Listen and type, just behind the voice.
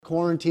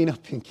quarantine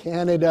up in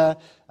Canada.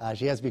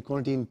 She has to be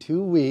quarantined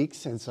 2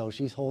 weeks, and so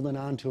she's holding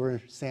on to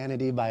her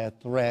sanity by a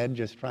thread,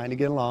 just trying to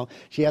get along.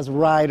 She has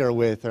Ryder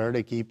with her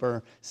to keep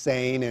her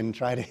sane and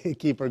try to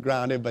keep her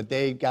grounded, but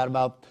they got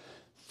about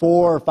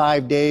 4 or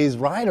 5 days.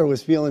 Ryder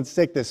was feeling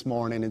sick this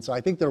morning, and so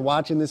I think they're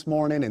watching this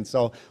morning, and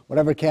so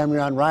whatever camera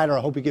you're on, Ryder,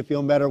 I hope you get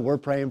feeling better. We're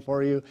praying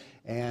for you,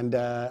 and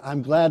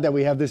I'm glad that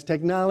we have this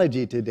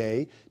technology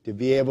today to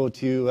be able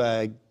to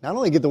not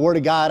only get the Word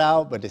of God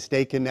out, but to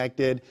stay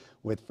connected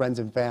with friends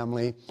and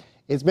family.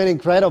 It's been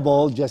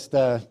incredible. Just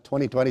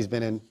 2020 has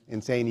been an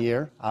insane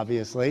year,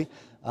 obviously.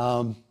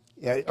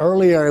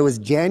 Earlier, it was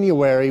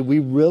January, we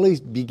really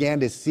began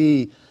to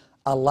see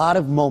a lot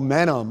of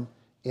momentum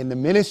in the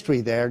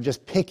ministry there,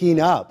 just picking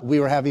up. We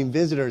were having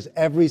visitors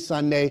every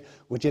Sunday,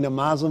 which in a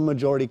Muslim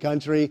majority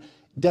country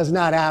does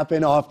not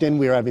happen often.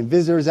 We were having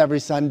visitors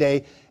every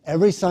Sunday.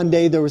 Every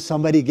Sunday there was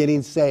somebody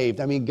getting saved.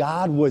 I mean,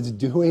 God was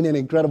doing an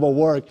incredible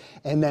work.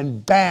 And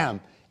then bam,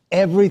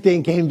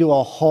 everything came to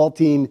a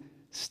halting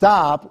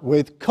stop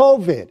with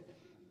COVID.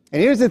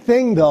 And here's the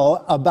thing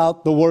though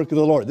about the work of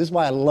the Lord. This is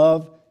why I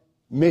love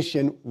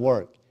mission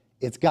work.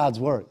 It's God's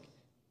work.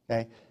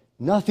 Okay?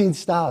 Nothing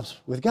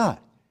stops with God.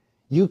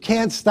 You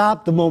can't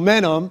stop the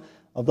momentum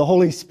of the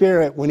Holy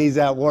Spirit when He's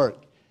at work.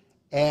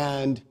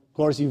 And, of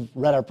course, you've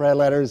read our prayer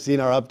letters, seen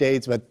our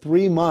updates, but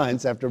 3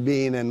 months after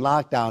being in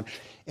lockdown,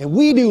 and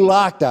we do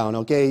lockdown,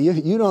 okay?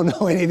 You don't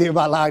know anything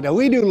about lockdown.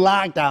 We do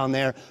lockdown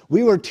there.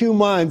 We were 2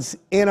 months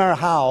in our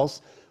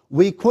house.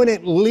 We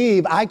couldn't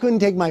leave. I couldn't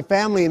take my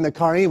family in the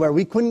car anywhere.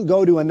 We couldn't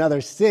go to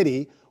another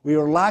city. We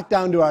were locked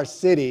down to our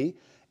city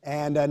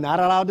and not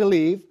allowed to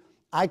leave.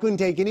 I couldn't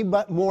take any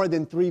but more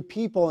than 3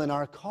 people in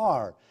our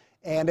car.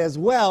 And as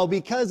well,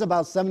 because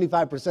about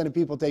 75% of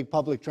people take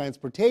public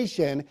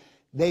transportation,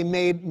 they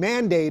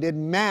mandated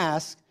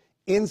masks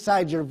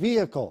inside your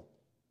vehicle.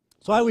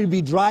 So I would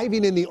be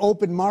driving in the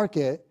open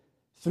market,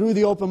 through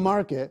the open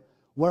market,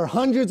 where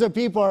hundreds of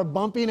people are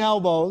bumping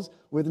elbows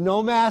with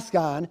no mask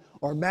on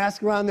or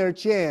mask around their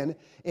chin.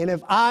 And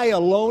if I,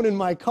 alone in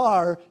my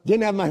car,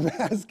 didn't have my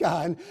mask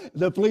on,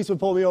 the police would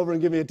pull me over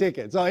and give me a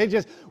ticket. So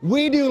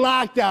we do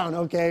lockdown,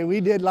 okay? We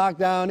did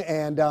lockdown,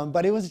 and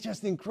but it was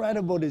just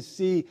incredible to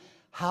see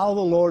how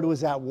the Lord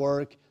was at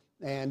work,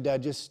 and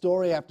just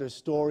story after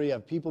story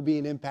of people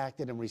being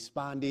impacted and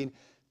responding.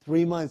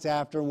 3 months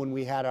after, when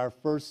we had our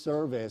first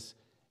service,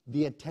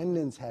 the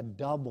attendance had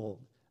doubled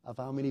of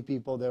how many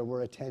people there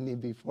were attending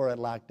before it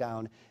locked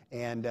down.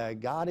 And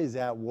God is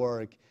at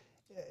work.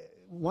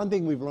 One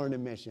thing we've learned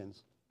in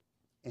missions,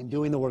 in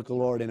doing the work of the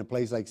Lord in a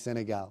place like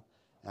Senegal,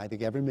 and I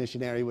think every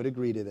missionary would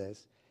agree to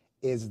this,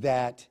 is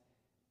that,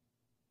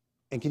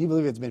 and can you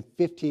believe it's been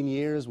 15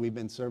 years we've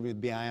been serving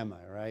with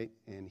BIMI, right?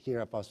 And here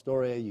at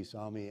Pastoria, you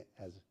saw me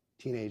as a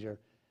teenager,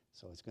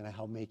 so it's going to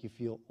help make you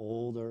feel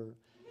older.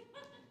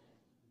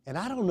 And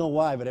I don't know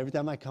why, but every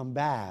time I come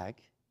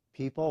back,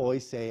 people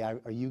always say, are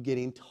you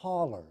getting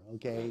taller,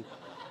 okay?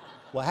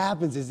 What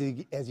happens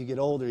is as you get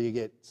older, you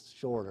get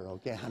shorter,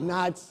 okay? I'm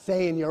not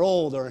saying you're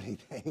old or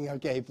anything,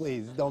 okay?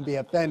 Please, don't be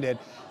offended.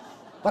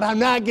 But I'm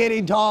not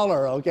getting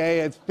taller, okay?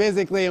 It's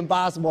physically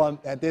impossible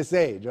at this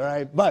age, all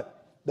right?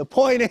 But the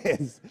point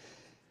is,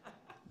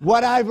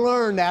 what I've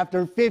learned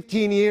after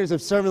 15 years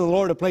of serving the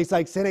Lord at a place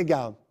like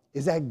Senegal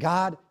is that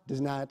God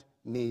does not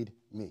need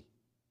me.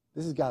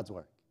 This is God's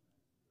work.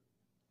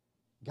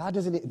 God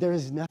doesn't, there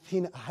is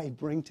nothing I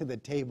bring to the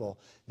table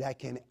that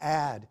can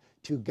add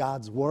to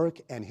God's work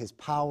and His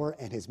power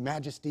and His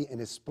majesty and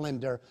His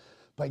splendor.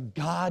 But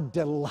God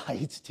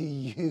delights to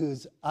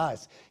use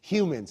us,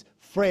 humans,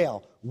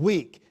 frail,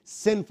 weak,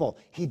 sinful.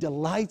 He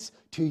delights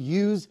to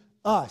use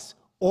us,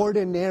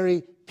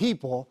 ordinary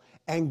people,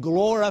 and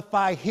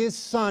glorify His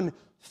Son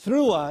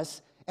through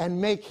us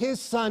and make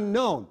His Son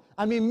known.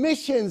 I mean,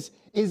 missions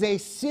is a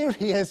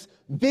serious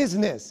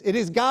business. It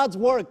is God's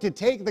work to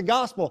take the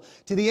gospel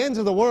to the ends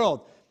of the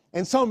world.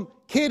 And some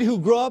kid who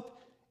grew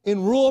up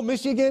in rural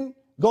Michigan,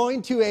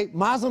 going to a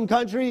Muslim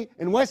country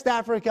in West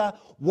Africa,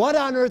 what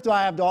on earth do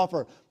I have to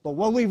offer? But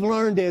what we've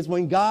learned is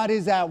when God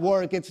is at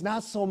work, it's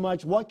not so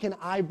much what can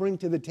I bring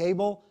to the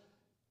table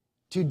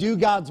to do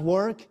God's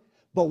work,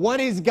 but what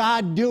is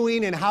God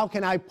doing and how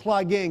can I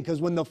plug in? Because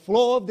when the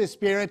flow of the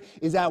Spirit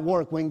is at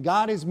work, when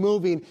God is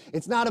moving,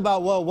 it's not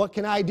about, well, what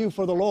can I do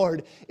for the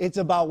Lord? It's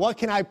about what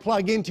can I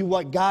plug into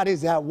what God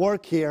is at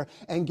work here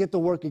and get the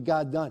work of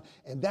God done.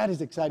 And that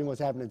is exciting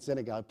what's happening in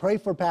Senegal. Pray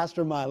for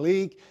Pastor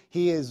Malik.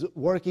 He is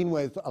working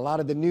with a lot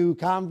of the new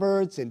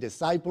converts and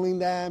discipling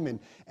them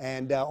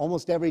and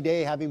almost every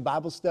day having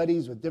Bible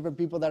studies with different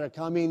people that are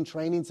coming,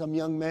 training some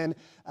young men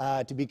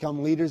to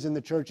become leaders in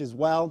the church as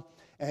well.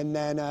 And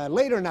then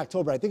later in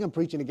October, I think I'm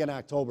preaching again in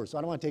October, so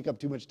I don't want to take up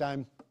too much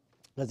time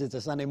because it's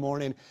a Sunday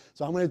morning.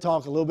 So I'm going to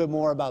talk a little bit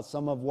more about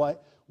some of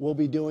what we'll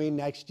be doing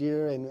next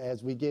year. And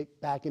as we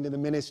get back into the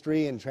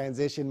ministry and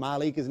transition,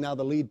 Malik is now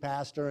the lead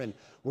pastor, and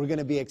we're going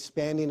to be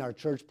expanding our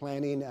church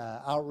planning,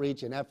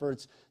 outreach, and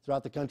efforts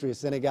throughout the country of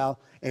Senegal.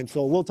 And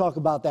so we'll talk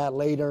about that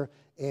later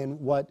in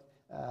what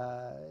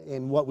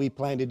we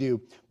plan to do.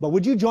 But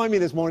would you join me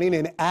this morning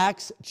in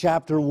Acts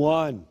chapter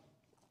 1?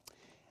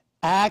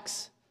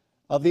 Acts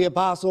of the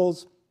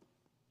Apostles,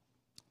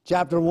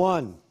 chapter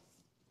 1.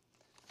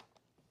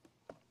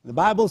 The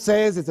Bible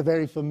says, it's a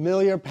very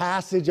familiar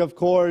passage, of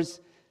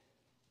course.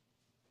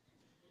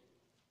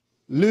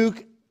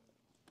 Luke,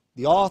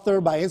 the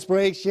author by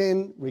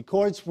inspiration,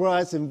 records for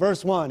us in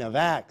verse 1 of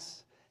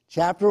Acts,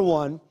 chapter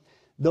 1,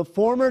 "The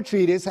former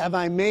treatise have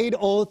I made,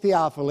 O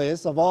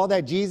Theophilus, of all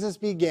that Jesus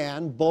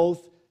began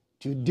both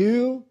to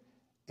do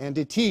and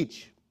to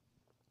teach,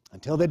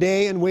 until the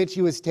day in which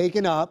he was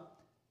taken up.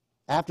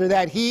 After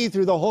that he,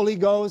 through the Holy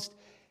Ghost,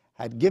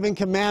 had given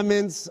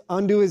commandments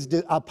unto his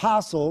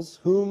apostles,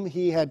 whom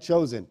he had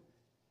chosen,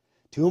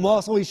 to whom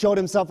also he showed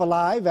himself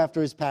alive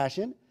after his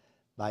passion,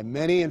 by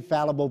many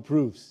infallible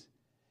proofs,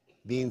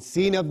 being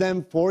seen of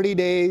them 40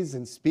 days,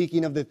 and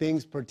speaking of the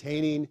things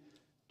pertaining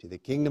to the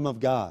kingdom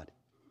of God.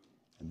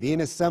 And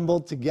being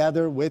assembled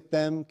together with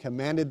them,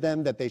 commanded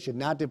them that they should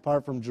not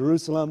depart from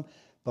Jerusalem,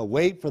 but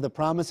wait for the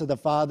promise of the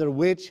Father,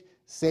 which,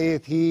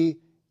 saith he,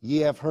 ye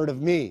have heard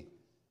of me.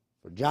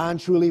 For John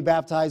truly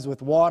baptized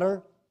with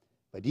water,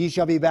 but ye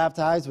shall be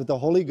baptized with the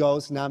Holy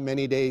Ghost not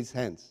many days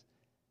hence.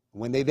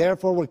 When they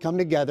therefore were come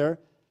together,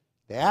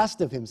 they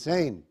asked of him,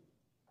 saying,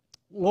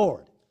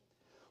 Lord,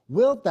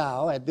 wilt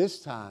thou at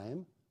this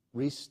time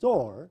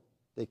restore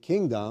the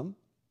kingdom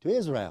to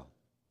Israel?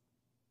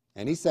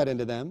 And he said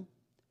unto them,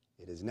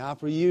 It is not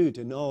for you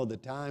to know the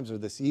times or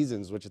the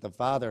seasons which the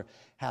Father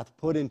hath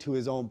put into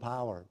his own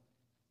power,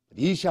 but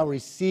ye shall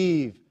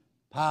receive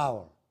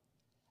power.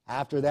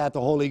 After that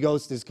the Holy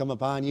Ghost is come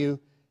upon you,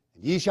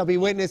 and ye shall be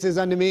witnesses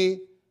unto me,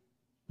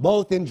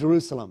 both in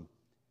Jerusalem,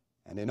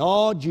 and in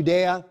all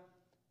Judea,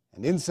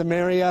 and in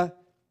Samaria,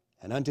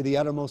 and unto the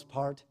uttermost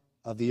part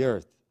of the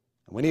earth.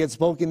 And when he had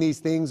spoken these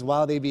things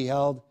while they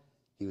beheld,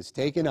 he was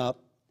taken up,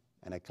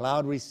 and a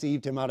cloud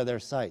received him out of their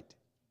sight.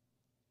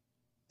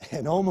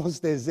 And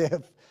almost as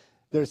if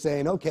they're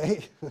saying,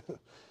 okay,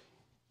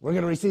 we're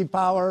going to receive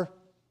power,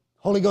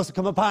 Holy Ghost will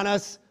come upon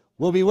us,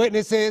 we'll be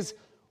witnesses,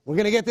 we're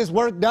going to get this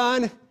work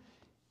done,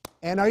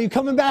 and are you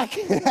coming back?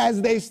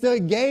 As they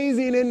stood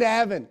gazing into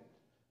heaven,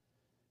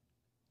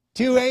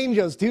 two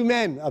angels, two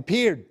men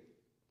appeared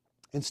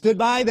and stood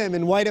by them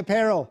in white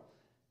apparel,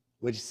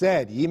 which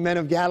said, Ye men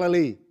of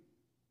Galilee,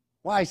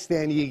 why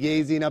stand ye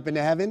gazing up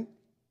into heaven?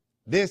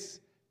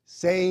 This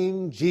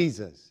same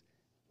Jesus,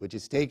 which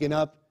is taken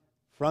up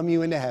from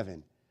you into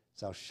heaven,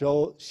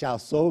 shall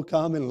so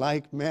come in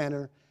like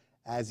manner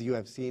as you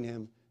have seen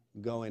him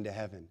go into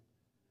heaven.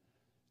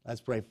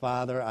 Let's pray.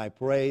 Father, I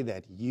pray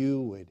that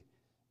you would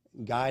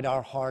guide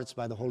our hearts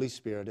by the Holy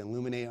Spirit,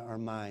 illuminate our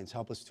minds,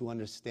 help us to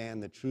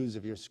understand the truths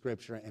of your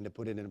scripture and to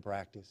put it into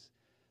practice.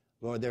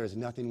 Lord, there is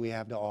nothing we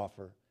have to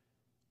offer.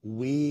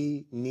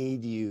 We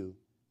need you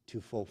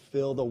to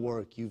fulfill the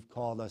work you've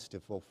called us to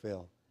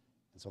fulfill.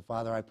 And so,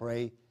 Father, I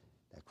pray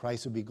that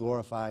Christ would be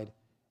glorified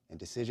and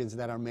decisions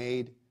that are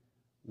made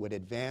would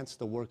advance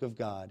the work of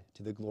God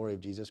to the glory of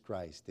Jesus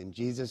Christ. In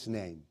Jesus'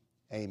 name,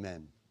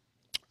 amen.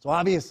 So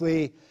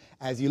obviously,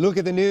 as you look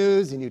at the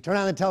news and you turn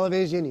on the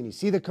television and you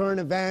see the current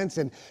events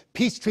and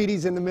peace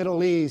treaties in the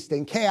Middle East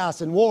and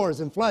chaos and wars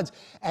and floods,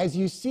 as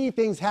you see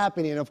things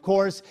happening, of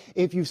course,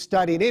 if you've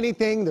studied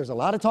anything, there's a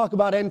lot of talk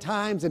about end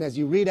times. And as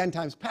you read end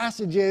times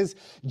passages,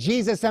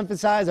 Jesus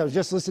emphasized, I was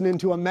just listening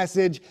to a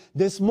message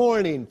this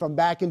morning from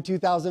back in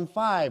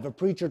 2005, a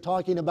preacher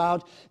talking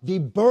about the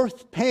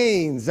birth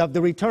pains of the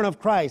return of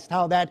Christ,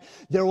 how that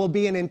there will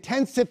be an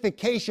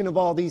intensification of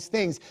all these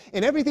things.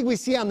 And everything we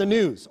see on the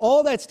news,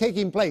 all that's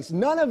taking place,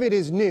 none of it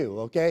is new,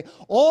 okay?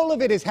 All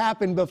of it has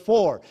happened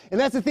before. And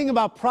that's the thing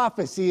about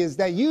prophecy, is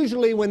that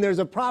usually when there's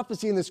a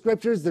prophecy in the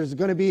scriptures, there's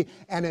going to be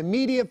an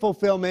immediate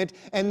fulfillment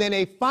and then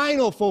a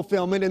final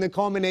fulfillment in the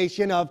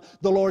culmination of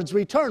the Lord's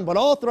return. But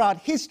all throughout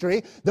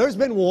history, there's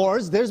been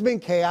wars, there's been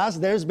chaos,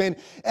 there's been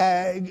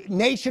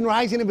nation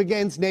rising up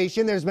against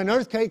nation, there's been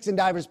earthquakes in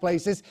diverse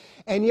places.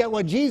 And yet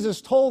what Jesus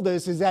told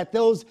us is that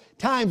those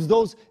times,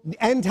 those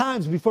end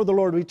times before the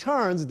Lord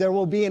returns, there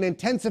will be an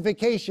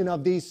intensification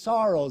of these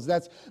sorrows.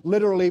 That's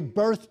literally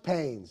birth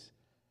pains.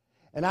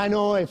 And I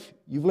know if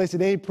you've listened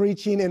to any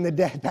preaching in the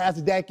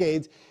past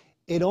decades,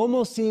 it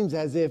almost seems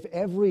as if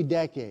every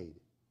decade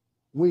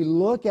we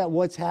look at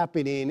what's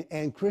happening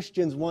and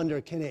Christians wonder,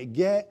 can it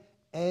get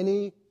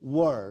any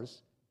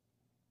worse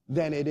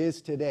than it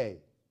is today?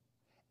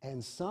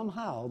 And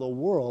somehow the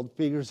world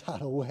figures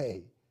out a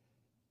way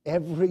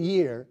every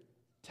year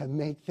to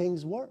make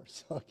things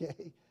worse,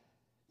 okay?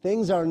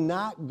 Things are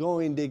not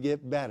going to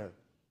get better.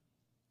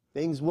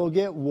 Things will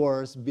get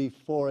worse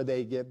before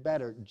they get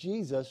better.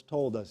 Jesus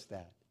told us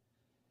that.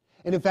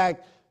 And in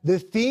fact, the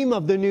theme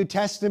of the New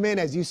Testament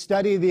as you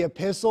study the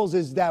epistles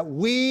is that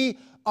we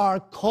are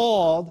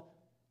called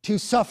to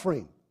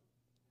suffering.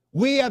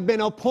 We have been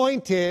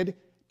appointed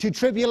to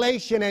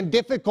tribulation and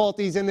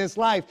difficulties in this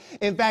life.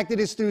 In fact, it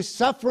is through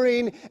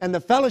suffering and the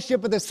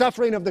fellowship of the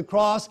suffering of the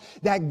cross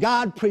that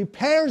God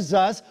prepares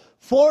us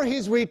for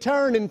his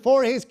return and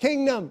for his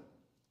kingdom.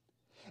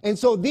 And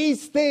so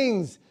these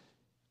things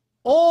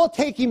all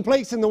taking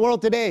place in the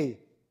world today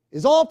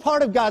is all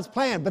part of God's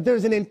plan, but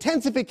there's an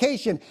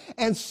intensification.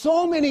 And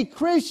so many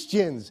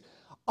Christians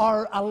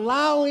are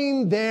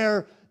allowing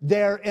their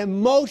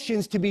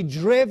emotions to be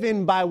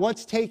driven by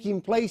what's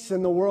taking place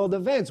in the world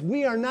events.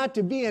 We are not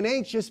to be an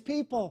anxious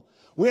people.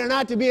 We are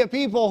not to be a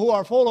people who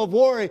are full of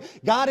worry.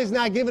 God has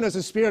not given us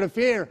a spirit of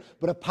fear,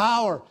 but of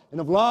power and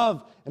of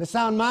love and a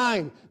sound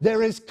mind.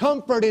 There is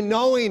comfort in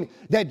knowing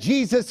that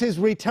Jesus is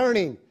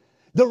returning.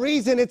 The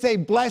reason it's a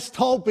blessed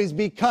hope is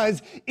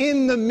because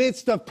in the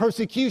midst of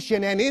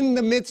persecution and in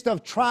the midst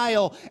of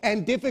trial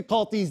and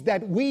difficulties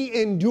that we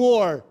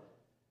endure,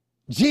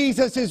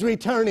 Jesus is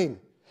returning.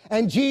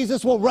 And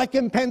Jesus will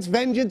recompense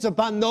vengeance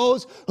upon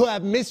those who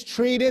have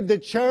mistreated the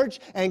church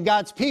and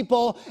God's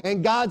people.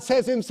 And God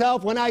says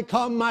himself, when I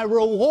come, my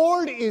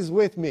reward is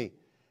with me.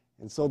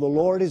 And so the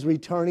Lord is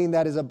returning.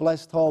 That is a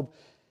blessed hope.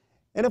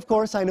 And of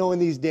course, I know in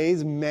these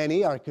days,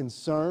 many are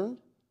concerned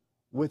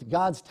with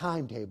God's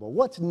timetable.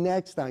 What's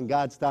next on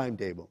God's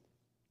timetable?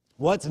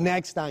 What's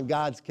next on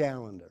God's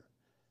calendar?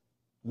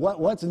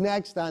 What's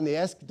next on the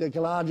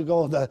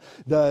eschatological,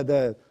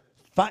 the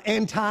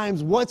end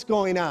times? What's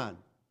going on?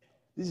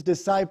 These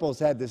disciples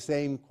had the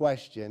same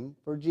question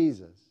for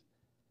Jesus.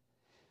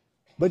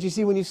 But you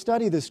see, when you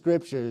study the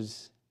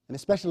Scriptures, and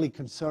especially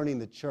concerning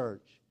the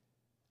church,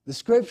 the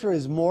Scripture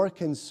is more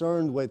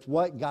concerned with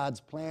what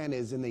God's plan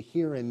is in the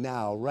here and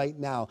now, right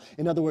now.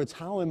 In other words,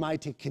 how am I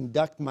to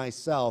conduct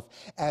myself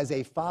as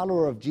a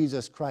follower of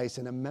Jesus Christ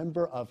and a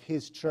member of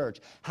His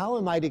church? How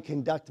am I to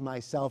conduct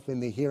myself in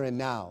the here and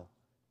now?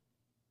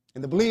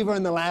 And the believer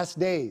in the last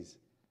days,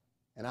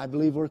 and I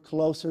believe we're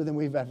closer than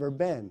we've ever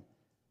been.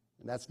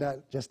 And that's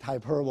not just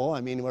hyperbole.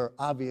 I mean, we're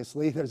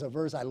obviously, there's a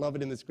verse, I love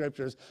it in the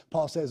Scriptures.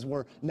 Paul says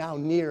we're now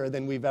nearer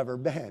than we've ever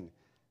been.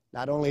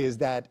 Not only is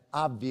that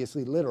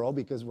obviously literal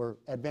because we're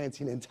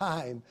advancing in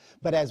time,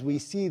 but as we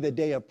see the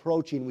day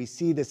approaching, we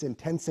see this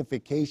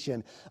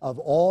intensification of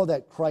all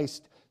that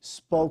Christ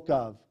spoke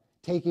of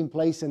taking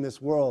place in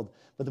this world.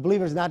 But the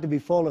believer is not to be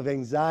full of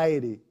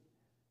anxiety.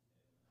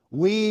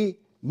 We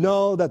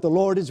know that the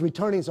Lord is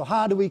returning, so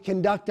how do we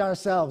conduct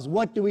ourselves?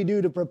 What do we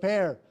do to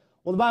prepare?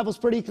 Well, the Bible's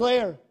pretty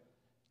clear.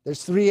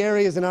 There's 3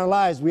 areas in our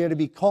lives. We are to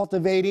be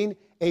cultivating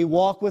a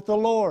walk with the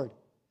Lord,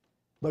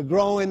 but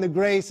grow in the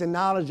grace and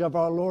knowledge of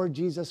our Lord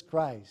Jesus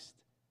Christ.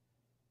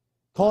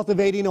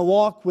 Cultivating a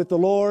walk with the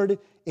Lord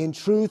in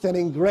truth and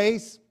in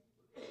grace.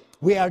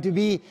 We are to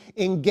be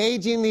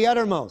engaging the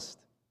uttermost.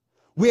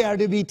 We are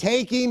to be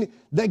taking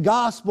the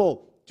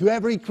gospel to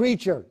every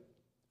creature,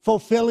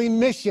 fulfilling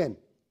mission.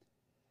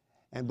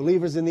 And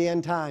believers in the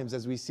end times,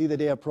 as we see the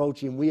day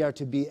approaching, we are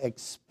to be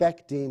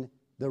expecting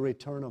the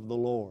return of the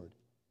Lord.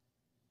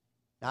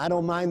 Now, I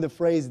don't mind the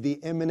phrase, the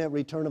imminent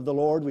return of the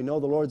Lord. We know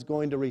the Lord's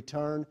going to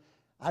return.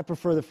 I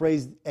prefer the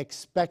phrase,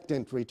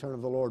 expectant return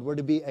of the Lord. We're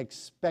to be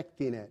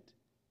expecting it.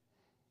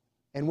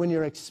 And when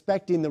you're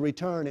expecting the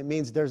return, it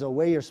means there's a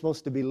way you're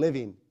supposed to be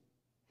living.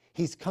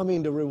 He's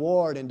coming to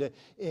reward.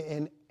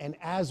 And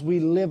as we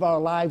live our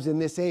lives in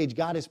this age,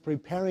 God is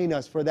preparing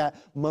us for that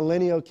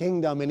millennial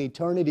kingdom and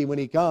eternity when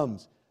He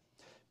comes.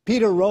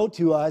 Peter wrote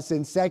to us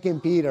in 2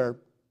 Peter,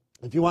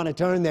 if you want to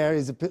turn there,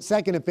 his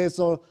second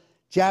epistle,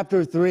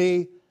 chapter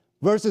 3,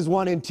 verses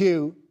 1 and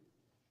 2.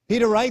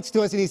 Peter writes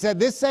to us and he said,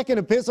 "This second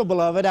epistle,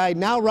 beloved, I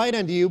now write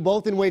unto you,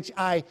 both in which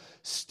I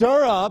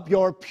stir up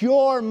your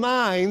pure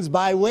minds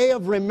by way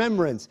of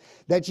remembrance,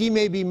 that ye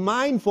may be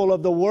mindful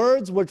of the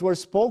words which were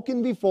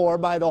spoken before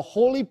by the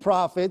holy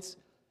prophets,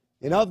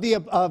 and of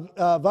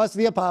us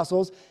the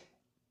apostles,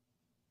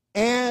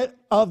 and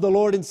of the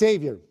Lord and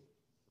Savior."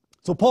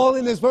 So Paul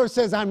in this verse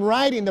says, I'm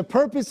writing the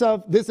purpose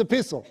of this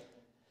epistle.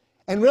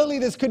 And really,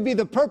 this could be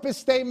the purpose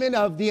statement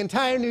of the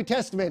entire New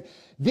Testament.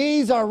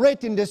 These are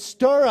written to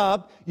stir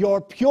up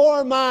your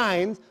pure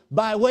minds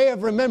by way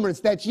of remembrance,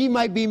 that ye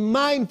might be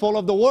mindful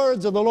of the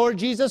words of the Lord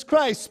Jesus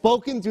Christ,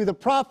 spoken through the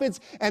prophets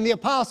and the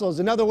apostles.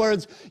 In other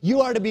words, you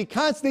are to be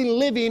constantly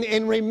living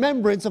in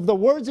remembrance of the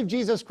words of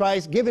Jesus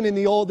Christ given in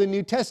the Old and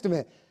New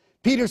Testament.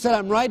 Peter said,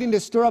 I'm writing to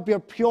stir up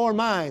your pure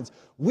minds.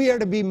 We are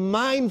to be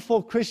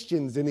mindful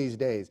Christians in these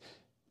days,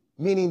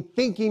 meaning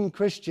thinking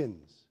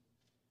Christians.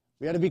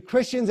 We are to be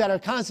Christians that are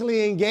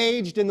constantly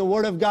engaged in the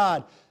Word of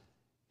God,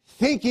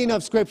 thinking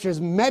of Scriptures,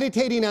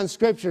 meditating on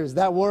Scriptures.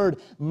 That word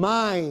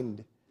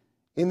mind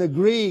in the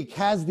Greek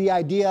has the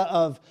idea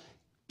of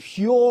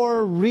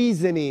pure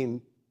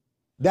reasoning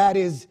that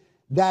is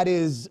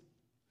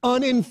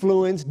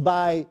uninfluenced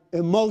by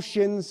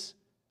emotions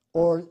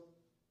or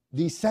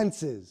the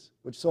senses,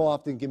 which so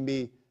often can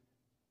be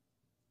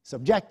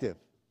subjective.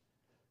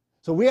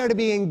 So we are to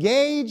be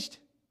engaged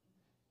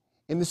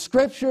in the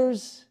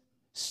Scriptures,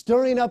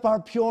 stirring up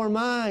our pure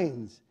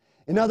minds.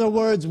 In other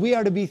words, we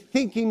are to be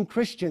thinking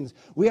Christians.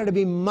 We are to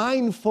be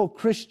mindful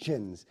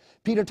Christians.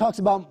 Peter talks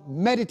about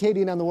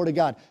meditating on the Word of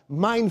God,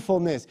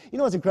 mindfulness. You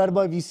know what's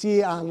incredible? If you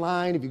see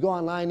online, if you go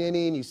online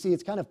and you see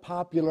it's kind of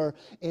popular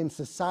in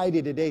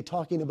society today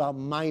talking about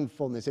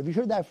mindfulness. Have you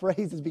heard that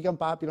phrase? It's become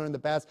popular in the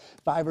past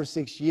 5 or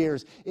 6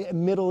 years.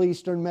 Middle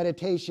Eastern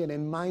meditation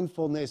and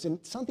mindfulness. And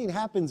something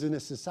happens in a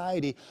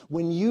society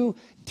when you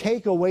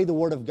take away the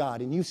Word of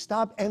God and you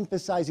stop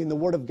emphasizing the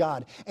Word of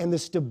God and the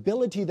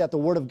stability that the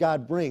Word of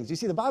God brings. You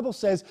see, the Bible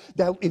says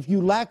that if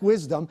you lack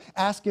wisdom,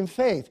 ask in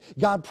faith.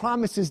 God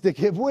promises to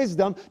give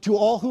wisdom to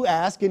all who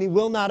ask, and he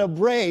will not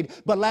upbraid,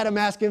 but let him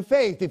ask in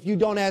faith. If you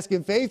don't ask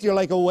in faith, you're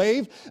like a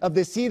wave of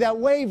the sea that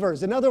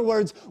wavers. In other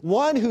words,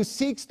 one who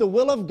seeks the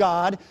will of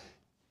God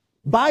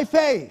by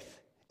faith,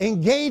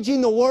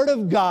 engaging the Word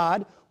of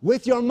God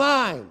with your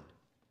mind.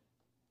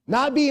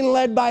 Not being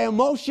led by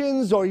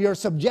emotions or your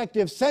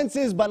subjective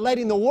senses, but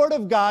letting the Word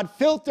of God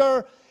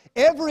filter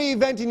every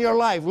event in your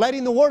life.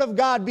 Letting the Word of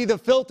God be the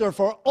filter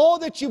for all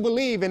that you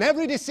believe and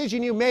every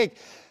decision you make.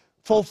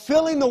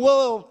 Fulfilling the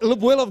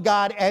will of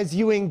God as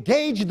you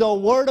engage the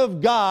Word of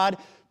God,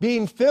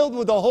 being filled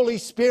with the Holy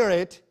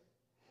Spirit.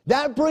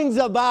 That brings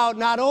about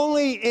not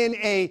only in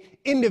a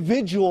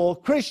individual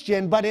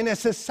Christian, but in a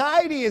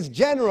society as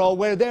general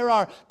where there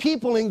are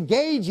people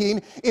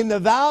engaging in the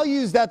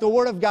values that the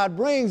Word of God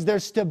brings.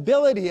 There's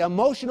stability,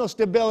 emotional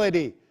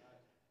stability.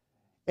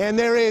 And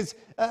there is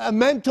a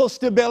mental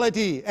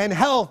stability and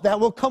health that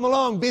will come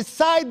along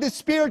beside the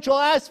spiritual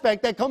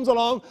aspect that comes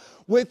along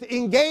with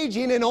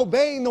engaging and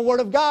obeying the Word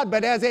of God.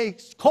 But as a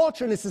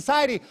culture and a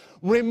society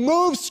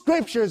removes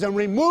scriptures and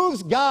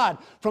removes God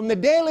from the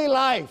daily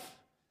life,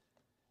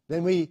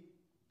 then we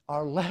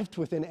are left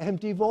with an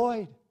empty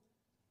void.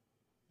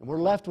 And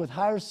we're left with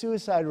higher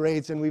suicide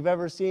rates than we've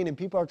ever seen. And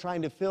people are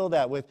trying to fill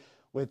that with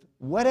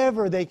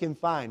whatever they can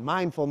find.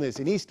 Mindfulness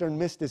and Eastern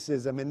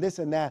mysticism and this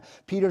and that.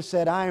 Peter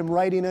said, I am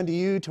writing unto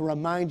you to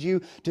remind you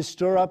to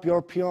stir up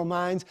your pure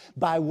minds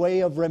by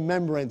way of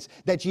remembrance,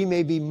 that ye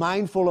may be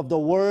mindful of the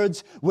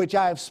words which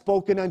I have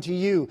spoken unto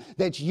you,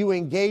 that you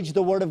engage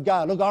the Word of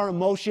God. Look, our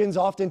emotions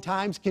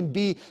oftentimes can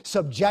be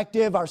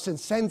subjective. Our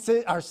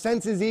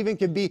senses even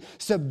can be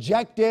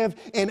subjective.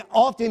 And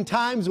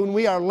oftentimes when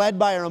we are led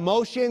by our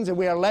emotions and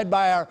we are led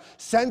by our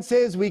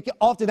senses, we can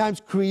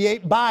oftentimes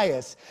create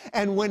bias.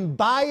 And when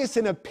bias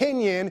and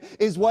opinion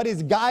is what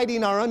is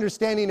guiding our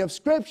understanding of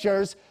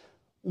scriptures,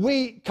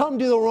 we come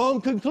to the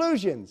wrong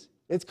conclusions.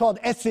 It's called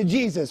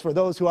exegesis for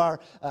those who are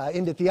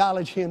into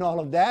theology and all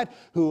of that,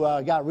 who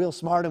got real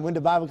smart and went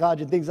to Bible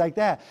college and things like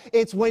that.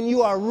 It's when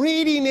you are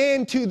reading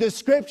into the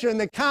scripture and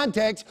the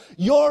context,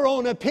 your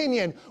own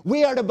opinion.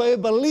 We are to be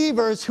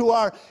believers who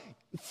are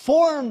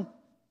formed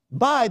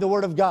by the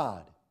Word of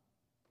God,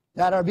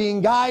 that are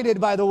being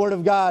guided by the Word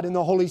of God and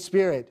the Holy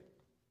Spirit.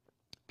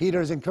 Peter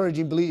is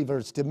encouraging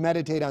believers to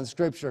meditate on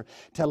Scripture,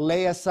 to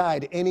lay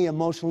aside any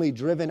emotionally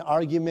driven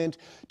argument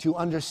to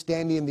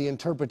understanding the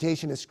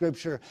interpretation of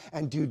Scripture,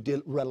 and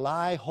to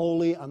rely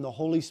wholly on the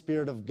Holy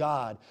Spirit of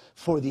God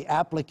for the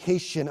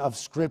application of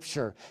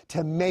Scripture.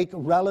 To make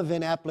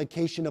relevant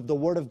application of the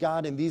Word of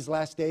God in these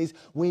last days,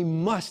 we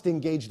must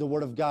engage the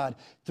Word of God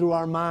through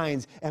our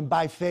minds and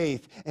by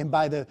faith and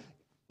by the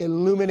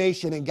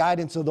illumination and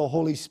guidance of the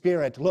Holy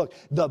Spirit. Look,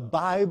 the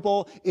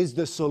Bible is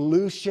the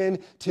solution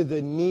to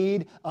the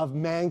need of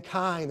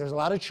mankind. There's a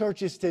lot of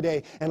churches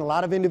today and a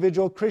lot of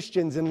individual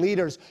Christians and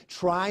leaders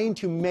trying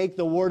to make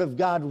the Word of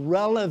God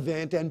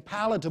relevant and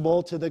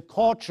palatable to the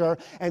culture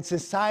and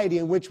society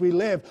in which we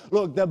live.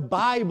 Look, the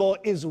Bible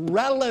is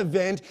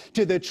relevant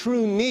to the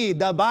true need.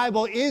 The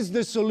Bible is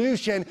the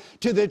solution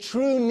to the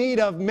true need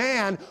of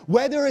man,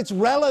 whether it's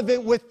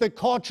relevant with the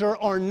culture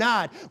or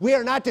not. We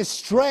are not to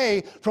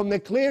stray from the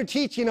clear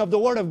teaching of the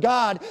Word of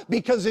God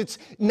because it's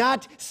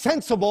not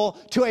sensible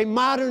to a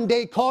modern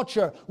day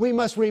culture. We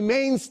must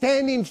remain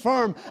standing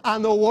firm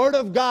on the Word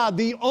of God,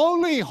 the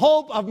only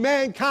hope of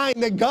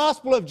mankind, the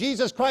gospel of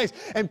Jesus Christ.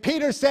 And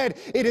Peter said,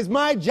 it is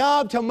my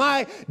job to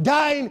my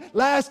dying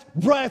last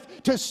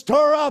breath to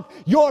stir up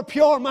your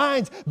pure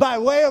minds by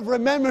way of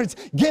remembrance.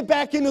 Get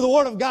back into the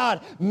Word of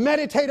God.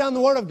 Meditate on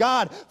the Word of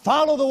God.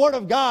 Follow the Word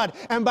of God.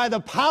 And by the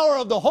power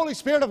of the Holy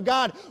Spirit of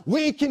God,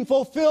 we can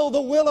fulfill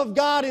the will of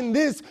God in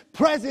this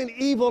present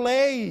evil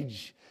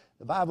age.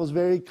 The Bible is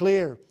very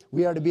clear.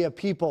 We are to be a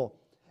people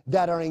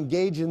that are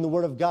engaged in the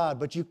Word of God,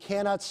 but you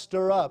cannot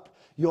stir up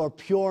your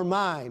pure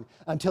mind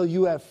until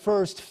you have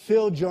first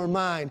filled your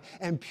mind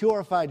and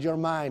purified your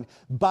mind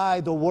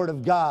by the Word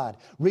of God.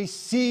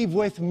 Receive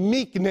with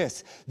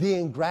meekness the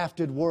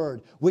engrafted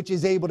Word, which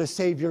is able to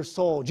save your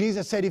soul.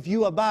 Jesus said, if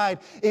you abide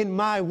in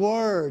my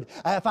Word,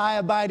 if I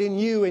abide in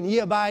you and ye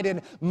abide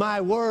in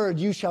my Word,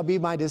 you shall be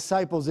my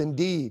disciples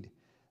indeed.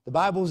 The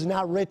Bible is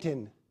not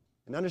written,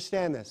 and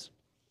understand this,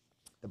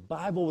 the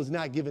Bible was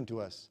not given to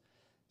us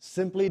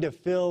simply to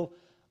fill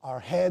our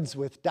heads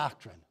with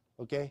doctrine,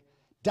 okay?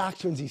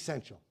 Doctrine's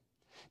essential.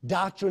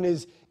 Doctrine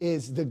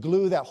is the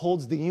glue that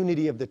holds the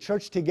unity of the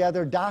church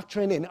together.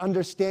 Doctrine and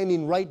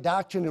understanding right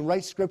doctrine and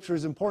right scripture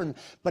is important,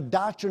 but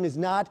doctrine is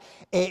not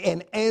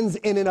an ends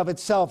in and of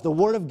itself. The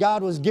Word of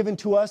God was given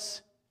to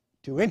us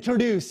to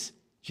introduce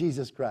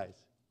Jesus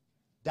Christ.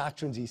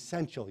 Doctrine's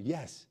essential,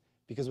 yes.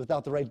 Because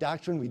without the right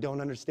doctrine, we don't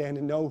understand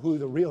and know who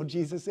the real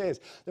Jesus is.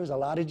 There's a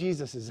lot of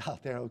Jesuses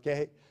out there,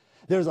 okay?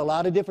 There's a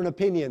lot of different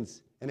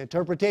opinions and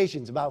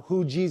interpretations about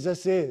who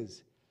Jesus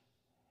is.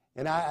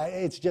 And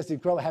it's just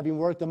incredible. Having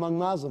worked among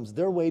Muslims,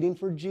 they're waiting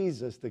for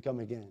Jesus to come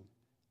again,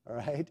 all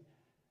right?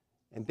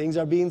 And things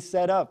are being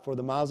set up for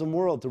the Muslim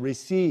world to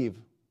receive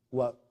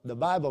what the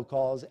Bible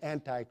calls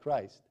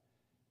Antichrist.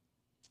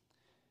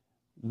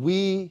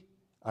 We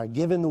are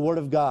given the Word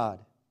of God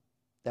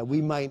that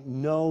we might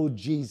know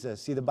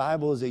Jesus. See, the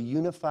Bible is a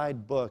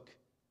unified book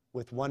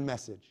with one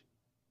message: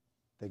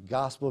 the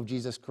gospel of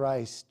Jesus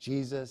Christ.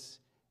 Jesus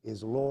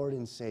is Lord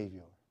and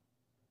Savior.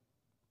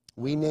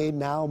 We need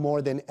now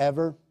more than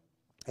ever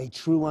a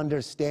true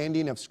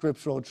understanding of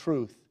scriptural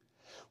truth.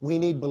 We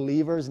need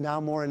believers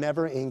now more than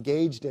ever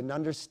engaged in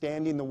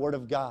understanding the Word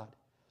of God.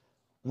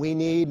 We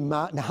need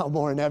now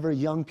more than ever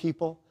young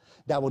people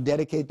that will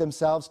dedicate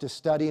themselves to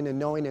studying and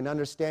knowing and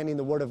understanding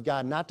the Word of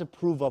God, not to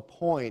prove a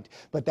point,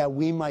 but that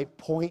we might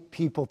point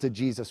people to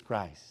Jesus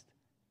Christ.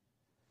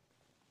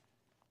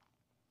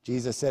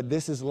 Jesus said,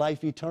 "This is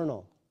life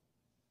eternal,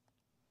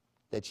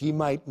 that ye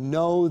might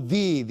know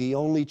thee, the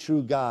only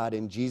true God,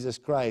 and Jesus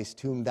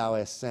Christ, whom thou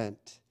hast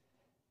sent."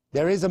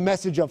 There is a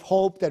message of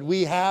hope that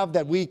we have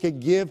that we can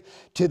give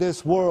to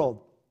this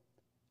world.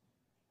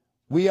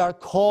 We are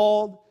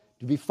called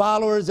to be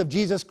followers of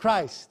Jesus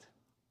Christ.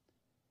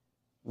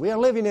 We are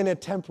living in a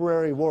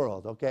temporary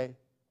world, okay?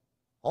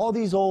 All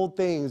these old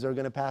things are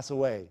going to pass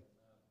away.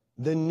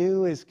 The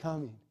new is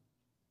coming.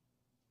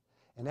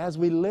 And as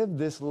we live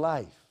this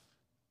life,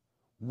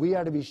 we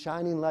are to be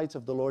shining lights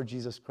of the Lord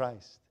Jesus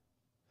Christ.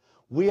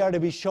 We are to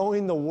be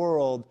showing the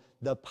world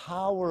the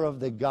power of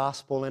the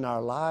gospel in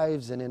our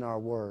lives and in our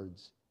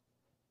words.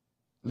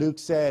 Luke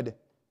said,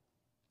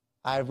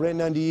 "I have written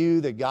unto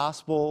you the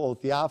gospel, O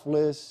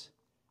Theophilus,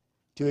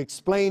 to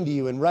explain to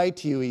you and write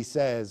to you," he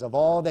says, "of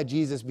all that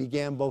Jesus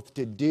began both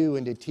to do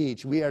and to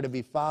teach." We are to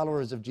be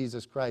followers of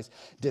Jesus Christ,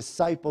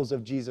 disciples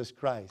of Jesus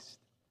Christ.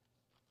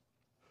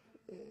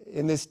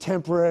 In this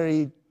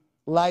temporary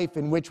life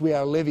in which we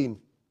are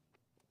living,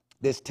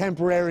 this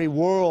temporary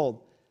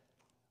world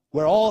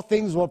where all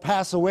things will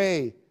pass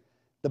away,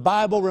 the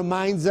Bible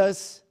reminds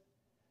us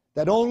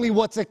that only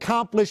what's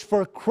accomplished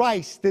for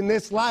Christ in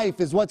this life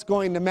is what's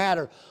going to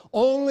matter.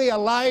 Only a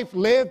life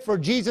lived for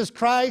Jesus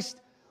Christ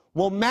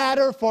will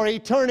matter for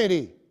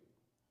eternity.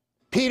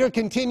 Peter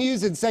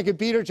continues in 2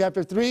 Peter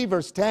chapter 3,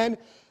 verse 10,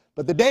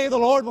 "But the day of the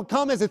Lord will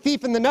come as a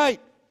thief in the night,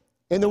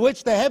 in the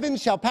which the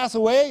heavens shall pass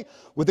away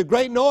with a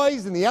great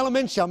noise, and the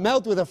elements shall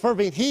melt with a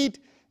fervent heat,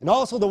 and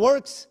also the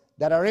works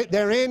that are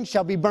therein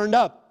shall be burned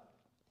up."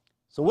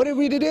 So what are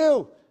we to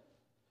do?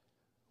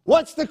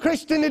 What's the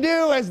Christian to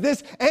do as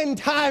this end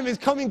time is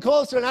coming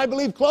closer, and I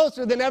believe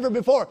closer than ever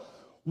before?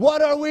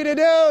 What are we to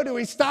do? Do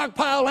we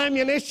stockpile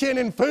ammunition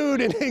and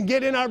food and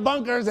get in our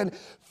bunkers and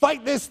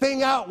fight this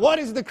thing out? What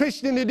is the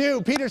Christian to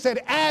do? Peter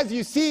said, "As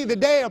you see the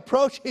day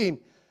approaching,"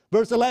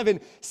 verse 11,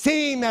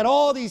 "seeing that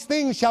all these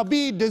things shall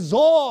be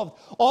dissolved,"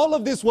 all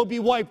of this will be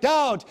wiped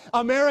out.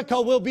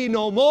 America will be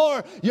no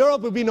more.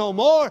 Europe will be no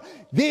more.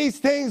 These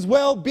things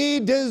will be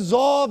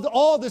dissolved.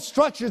 All the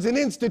structures and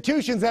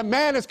institutions that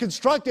man has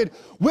constructed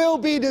will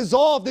be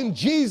dissolved, and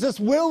Jesus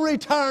will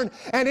return,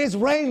 and his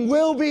reign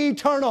will be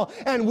eternal,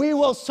 and we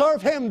will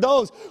serve him,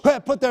 those who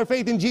have put their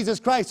faith in Jesus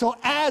Christ. So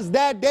as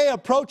that day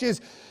approaches,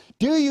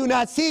 do you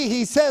not see,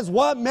 he says,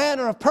 what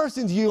manner of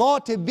persons you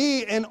ought to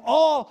be in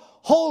all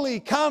holy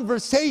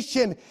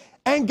conversation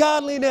and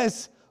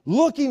godliness,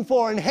 looking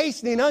for and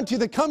hastening unto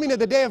the coming of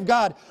the day of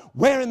God,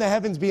 wherein the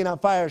heavens being on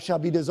fire shall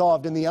be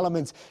dissolved, and the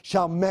elements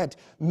shall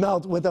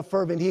melt with a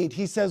fervent heat.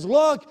 He says,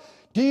 look,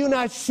 do you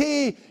not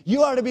see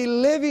you are to be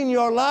living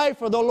your life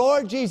for the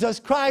Lord Jesus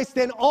Christ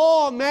in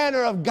all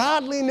manner of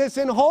godliness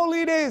and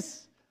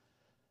holiness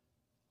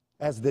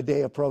as the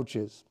day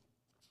approaches?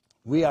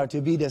 We are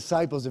to be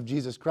disciples of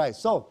Jesus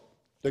Christ. So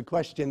the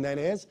question then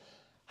is,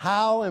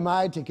 how am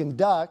I to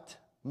conduct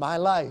my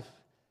life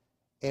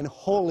in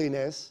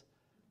holiness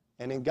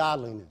and in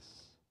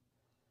godliness?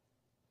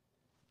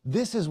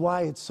 This is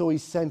why it's so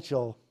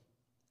essential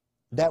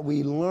that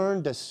we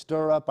learn to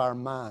stir up our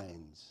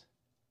minds,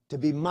 to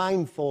be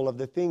mindful of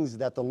the things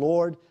that the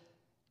Lord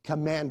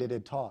commanded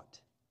and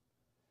taught.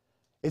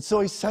 It's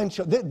so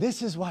essential.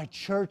 This is why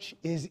church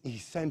is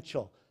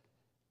essential.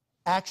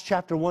 Acts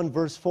chapter 1,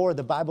 verse 4,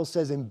 the Bible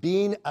says, "And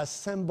being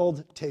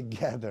assembled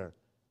together,"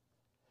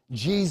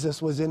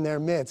 Jesus was in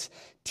their midst,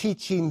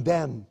 teaching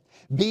them.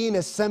 Being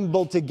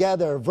assembled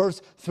together.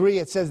 Verse 3,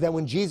 it says that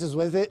when Jesus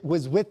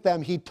was with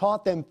them, he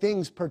taught them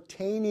things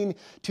pertaining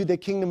to the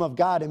kingdom of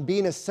God. And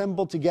being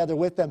assembled together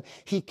with them,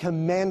 he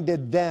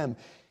commanded them.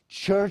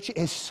 Church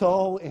is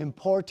so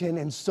important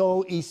and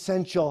so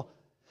essential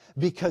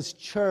because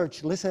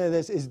church, listen to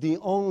this, is the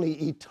only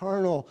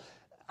eternal,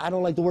 I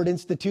don't like the word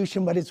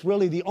institution, but it's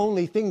really the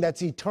only thing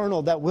that's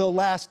eternal, that will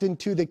last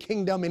into the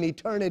kingdom in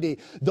eternity.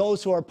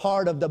 Those who are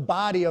part of the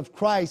body of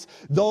Christ,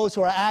 those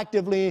who are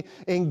actively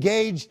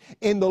engaged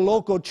in the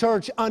local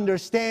church,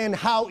 understand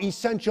how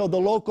essential the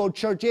local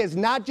church is,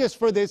 not just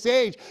for this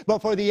age, but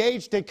for the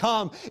age to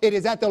come. It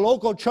is at the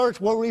local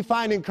church where we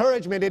find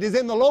encouragement. It is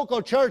in the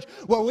local church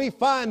where we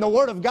find the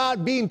Word of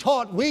God being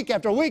taught week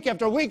after week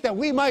after week, that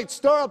we might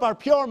stir up our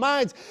pure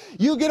minds.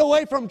 You get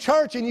away from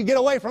church and you get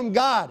away from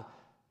God.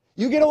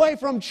 You get away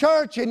from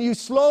church and you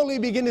slowly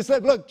begin to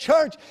slip. Look,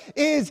 church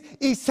is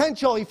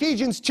essential.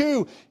 Ephesians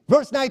 2,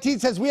 verse 19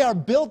 says, we are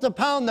built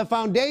upon the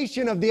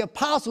foundation of the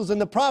apostles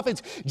and the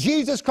prophets,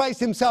 Jesus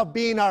Christ himself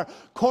being our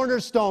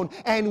cornerstone.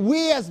 And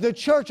we as the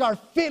church are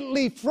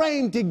fitly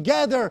framed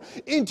together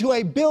into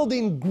a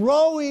building,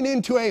 growing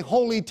into a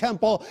holy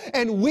temple.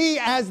 And we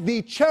as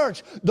the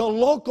church, the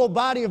local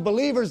body of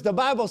believers, the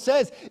Bible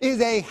says,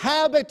 is a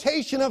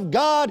habitation of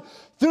God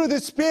through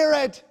the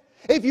Spirit.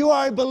 If you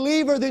are a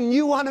believer, then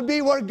you want to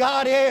be where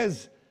God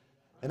is.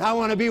 And I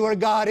want to be where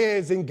God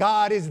is. And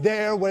God is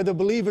there where the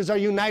believers are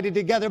united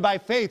together by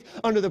faith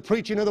under the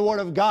preaching of the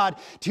Word of God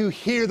to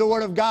hear the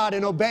Word of God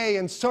and obey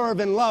and serve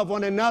and love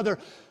one another.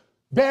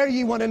 Bear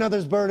ye one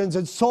another's burdens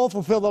and so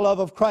fulfill the love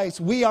of Christ.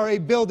 We are a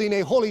building,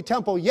 a holy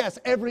temple. Yes,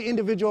 every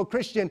individual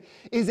Christian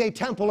is a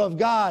temple of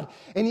God.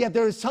 And yet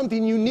there is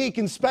something unique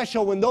and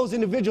special when those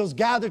individuals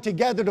gather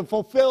together to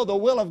fulfill the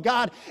will of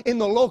God in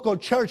the local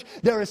church.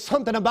 There is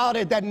something about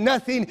it that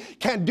nothing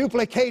can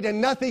duplicate and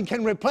nothing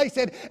can replace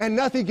it and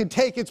nothing can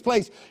take its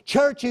place.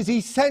 Church is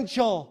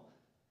essential.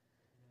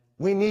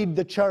 We need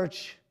the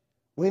church.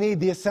 We need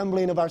the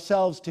assembling of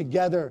ourselves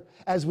together.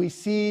 As we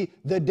see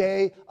the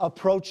day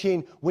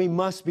approaching, we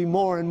must be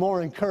more and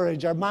more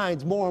encouraged, our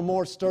minds more and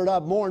more stirred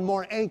up, more and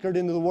more anchored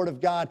into the Word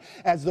of God.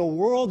 As the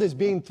world is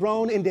being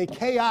thrown into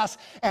chaos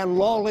and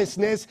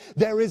lawlessness,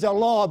 there is a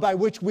law by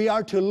which we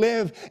are to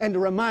live and to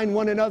remind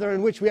one another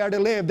in which we are to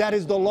live. That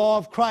is the law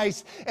of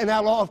Christ. And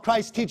that law of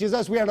Christ teaches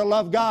us we are to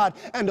love God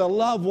and to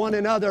love one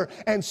another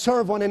and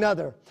serve one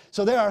another.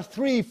 So there are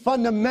three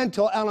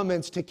fundamental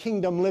elements to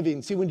kingdom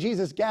living. See, when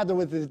Jesus gathered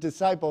with his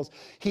disciples,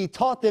 he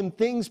taught them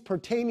things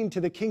pertaining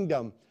to the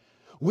kingdom.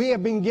 We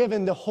have been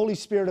given the Holy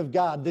Spirit of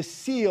God, the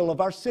seal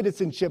of our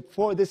citizenship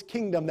for this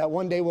kingdom that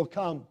one day will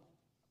come.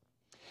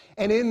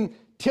 And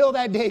until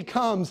that day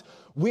comes,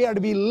 we are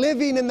to be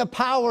living in the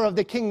power of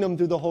the kingdom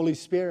through the Holy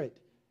Spirit.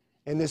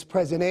 In this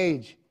present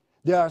age,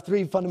 there are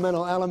three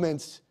fundamental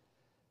elements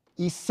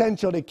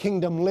essential to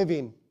kingdom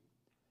living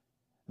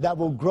that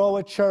will grow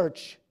a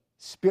church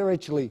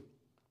spiritually.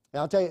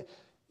 And I'll tell you,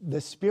 the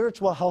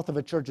spiritual health of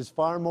a church is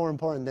far more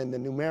important than the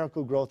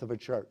numerical growth of a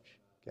church.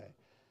 Okay,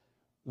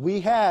 we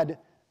had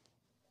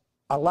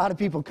a lot of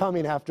people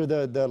coming after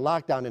the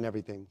lockdown and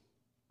everything,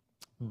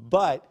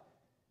 but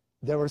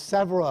there were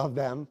several of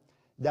them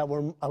that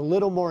were a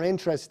little more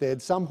interested,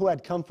 some who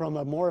had come from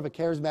more of a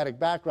charismatic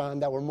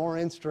background that were more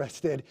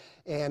interested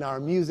in our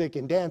music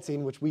and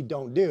dancing, which we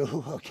don't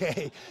do,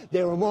 okay?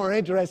 They were more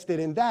interested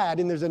in that,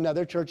 and there's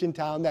another church in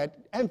town that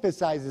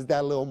emphasizes that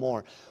a little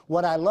more.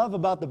 What I love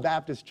about the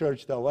Baptist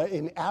church, though,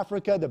 in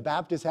Africa, the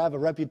Baptists have a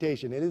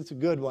reputation. It is a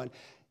good one.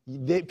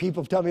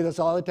 People tell me this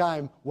all the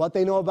time. What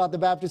they know about the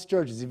Baptist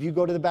church is if you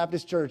go to the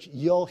Baptist church,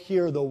 you'll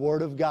hear the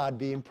Word of God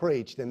being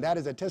preached. And that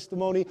is a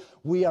testimony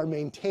we are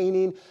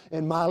maintaining.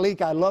 And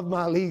Malik, I love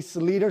Malik's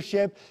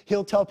leadership.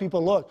 He'll tell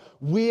people, look,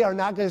 we are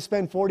not going to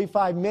spend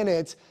 45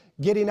 minutes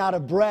getting out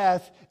of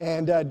breath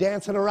and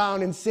dancing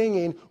around and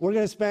singing. We're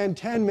going to spend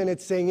 10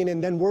 minutes singing,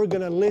 and then we're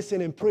going to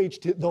listen and preach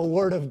to the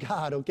Word of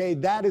God, okay?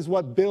 That is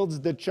what builds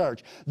the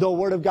church, the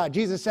Word of God.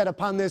 Jesus said,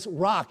 upon this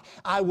rock,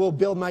 I will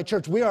build my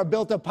church. We are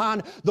built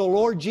upon the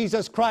Lord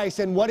Jesus Christ.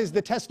 And what is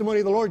the testimony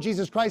of the Lord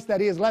Jesus Christ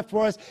that He has left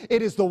for us?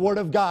 It is the Word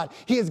of God.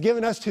 He has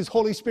given us His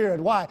Holy Spirit.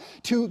 Why?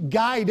 To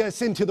guide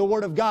us into the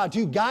Word of God,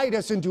 to guide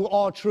us into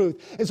all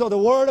truth. And so the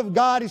Word of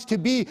God is to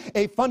be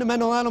a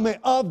fundamental element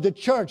of the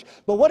church.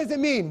 But what does it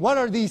mean? What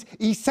are these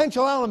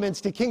essential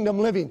elements to kingdom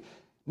living?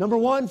 Number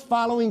one,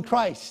 following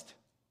Christ.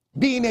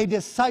 Being a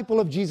disciple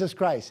of Jesus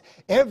Christ.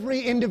 Every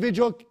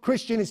individual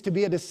Christian is to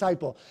be a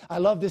disciple. I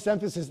love this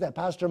emphasis that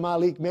Pastor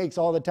Malik makes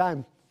all the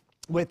time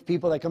with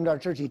people that come to our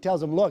church. He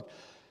tells them, look,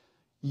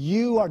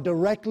 you are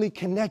directly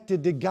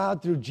connected to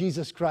God through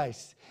Jesus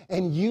Christ,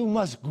 and you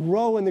must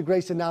grow in the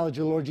grace and knowledge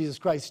of the Lord Jesus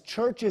Christ.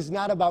 Church is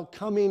not about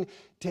coming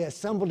to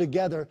assemble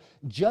together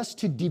just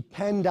to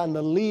depend on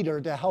the leader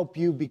to help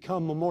you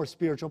become a more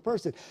spiritual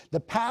person. The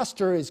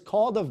pastor is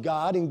called of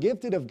God and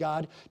gifted of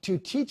God to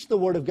teach the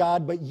Word of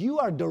God, but you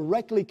are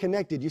directly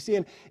connected. You see,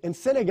 in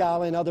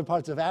Senegal and other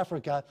parts of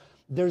Africa,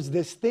 there's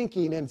this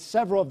thinking in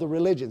several of the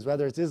religions,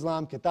 whether it's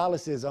Islam,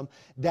 Catholicism,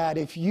 that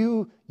if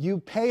you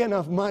pay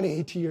enough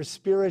money to your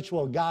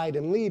spiritual guide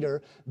and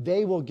leader,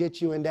 they will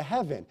get you into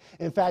heaven.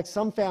 In fact,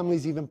 some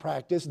families even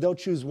practice, they'll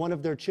choose one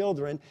of their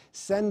children,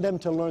 send them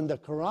to learn the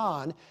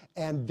Quran,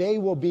 and they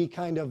will be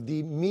kind of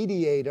the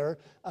mediator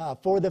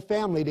for the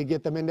family to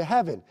get them into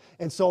heaven.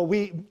 And so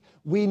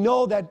we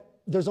know that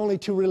there's only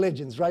two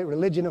religions, right?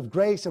 Religion of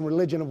grace and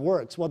religion of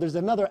works. Well, there's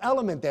another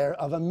element there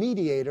of a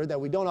mediator that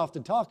we don't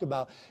often talk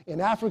about. In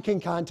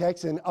African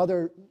context and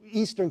other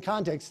Eastern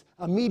contexts,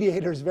 a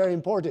mediator is very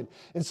important.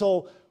 And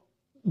so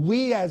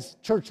we as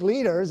church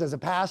leaders, as a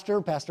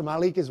pastor, Pastor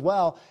Malik as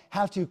well,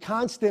 have to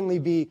constantly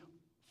be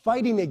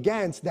fighting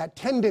against that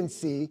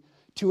tendency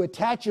to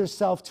attach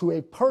yourself to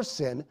a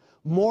person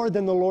more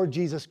than the Lord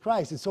Jesus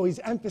Christ. And so he's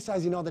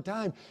emphasizing all the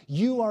time,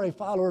 you are a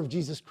follower of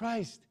Jesus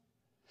Christ.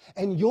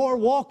 And your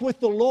walk with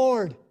the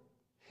Lord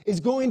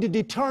is going to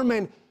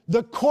determine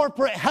the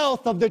corporate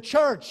health of the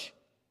church.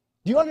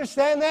 Do you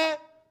understand that?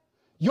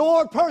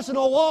 Your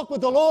personal walk with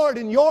the Lord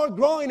and your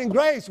growing in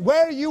grace,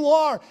 where you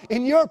are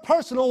in your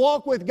personal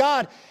walk with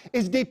God,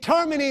 is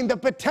determining the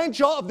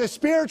potential of the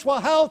spiritual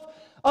health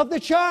of the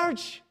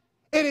church.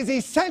 It is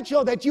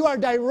essential that you are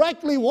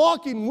directly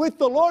walking with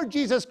the Lord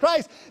Jesus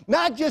Christ,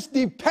 not just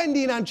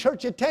depending on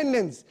church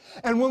attendance.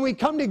 And when we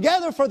come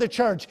together for the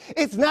church,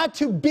 it's not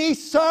to be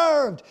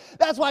served.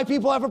 That's why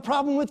people have a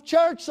problem with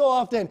church so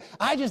often.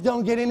 I just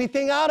don't get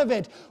anything out of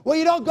it. Well,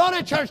 you don't go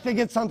to church to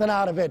get something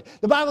out of it.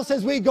 The Bible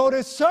says we go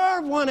to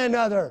serve one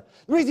another.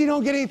 The reason you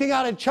don't get anything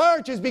out of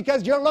church is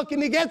because you're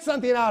looking to get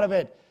something out of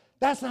it.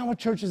 That's not what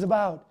church is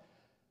about.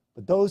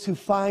 But those who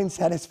find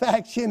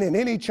satisfaction in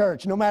any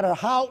church, no matter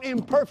how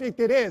imperfect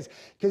it is,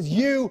 because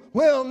you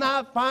will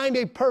not find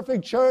a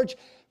perfect church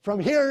from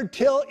here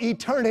till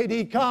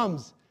eternity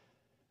comes.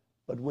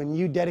 But when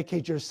you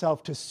dedicate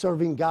yourself to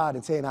serving God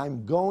and saying,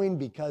 I'm going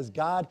because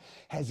God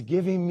has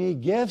given me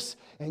gifts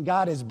and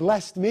God has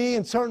blessed me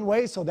in certain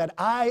ways so that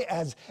I,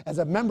 as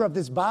a member of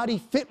this body,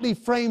 fitly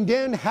framed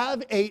in,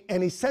 have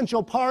an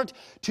essential part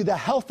to the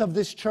health of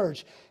this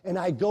church. And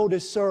I go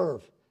to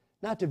serve,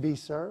 not to be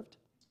served.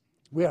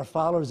 We are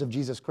followers of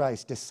Jesus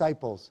Christ,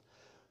 disciples.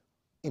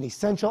 An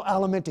essential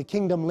element to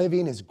kingdom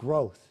living is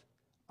growth.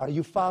 Are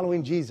you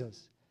following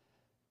Jesus?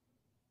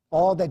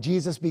 All that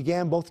Jesus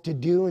began both to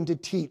do and to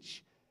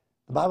teach.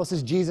 The Bible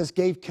says Jesus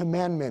gave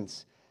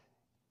commandments.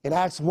 In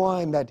Acts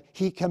 1, that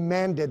he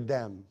commanded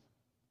them.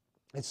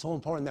 It's so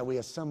important that we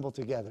assemble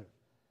together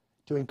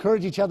to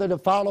encourage each other to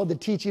follow the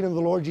teaching of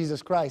the Lord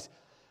Jesus Christ.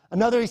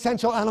 Another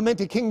essential element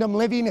to kingdom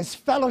living is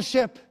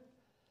fellowship.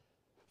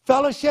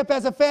 Fellowship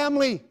as a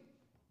family.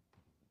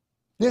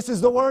 This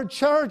is the word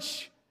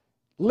church,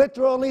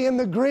 literally in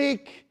the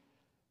Greek.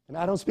 And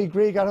I don't speak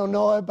Greek, I don't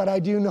know it, but I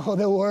do know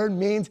the word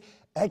means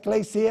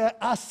ecclesia,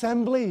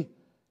 assembly,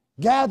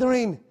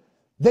 gathering.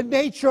 The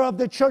nature of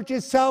the church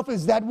itself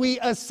is that we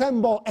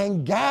assemble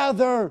and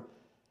gather.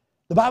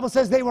 The Bible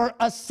says they were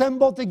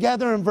assembled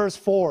together in verse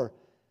 4.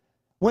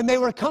 When they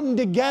were come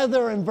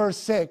together in verse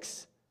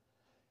 6.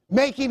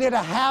 Making it a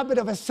habit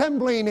of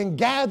assembling and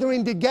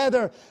gathering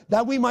together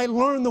that we might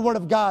learn the Word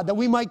of God, that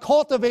we might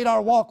cultivate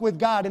our walk with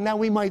God, and that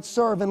we might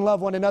serve and love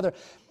one another.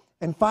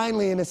 And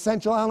finally, an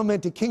essential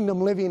element to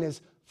kingdom living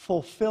is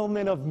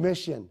fulfillment of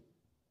mission.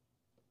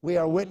 We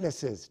are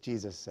witnesses,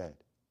 Jesus said.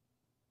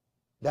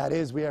 That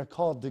is, we are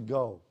called to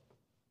go.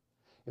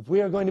 If we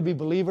are going to be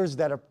believers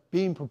that are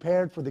being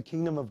prepared for the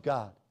kingdom of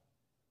God,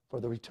 for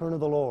the return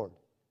of the Lord,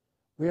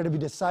 we are to be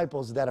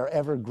disciples that are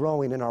ever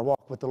growing in our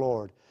walk with the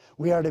Lord.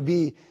 We are to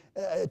be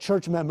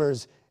church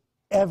members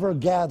ever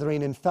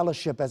gathering in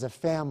fellowship as a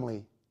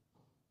family,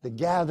 the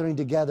gathering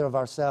together of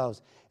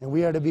ourselves. And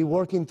we are to be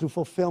working through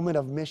fulfillment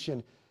of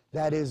mission,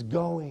 that is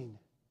going,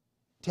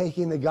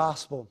 taking the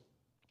gospel.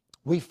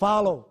 We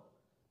follow.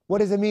 What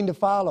does it mean to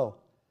follow?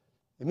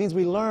 It means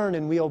we learn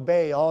and we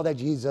obey all that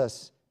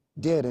Jesus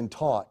did and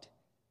taught,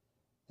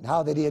 and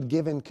how that he had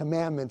given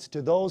commandments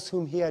to those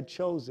whom he had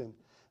chosen.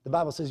 The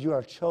Bible says you are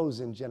a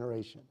chosen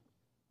generation,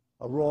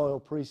 a royal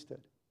priesthood.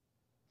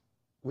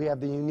 We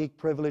have the unique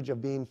privilege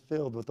of being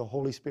filled with the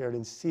Holy Spirit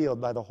and sealed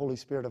by the Holy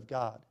Spirit of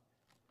God.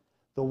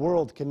 The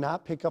world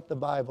cannot pick up the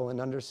Bible and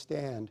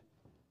understand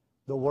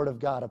the Word of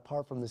God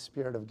apart from the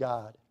Spirit of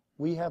God.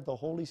 We have the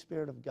Holy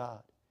Spirit of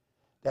God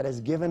that has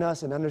given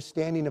us an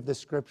understanding of the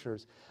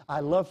Scriptures.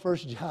 I love 1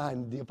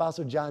 John. The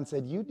Apostle John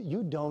said,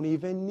 you don't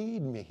even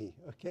need me,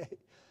 okay?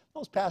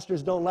 Most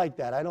pastors don't like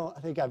that. I don't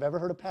think I've ever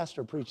heard a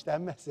pastor preach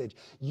that message.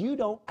 You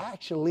don't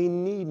actually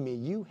need me.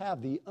 You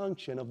have the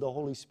unction of the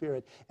Holy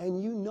Spirit,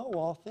 and you know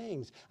all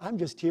things. I'm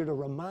just here to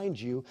remind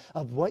you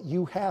of what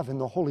you have in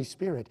the Holy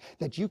Spirit,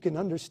 that you can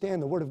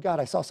understand the Word of God.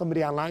 I saw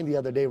somebody online the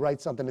other day write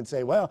something and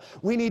say, well,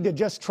 we need to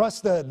just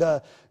trust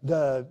the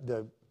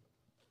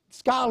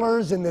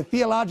scholars and the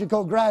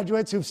theological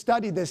graduates who've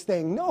studied this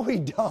thing. No, we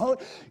don't.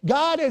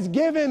 God has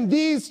given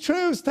these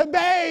truths to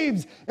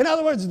babes. In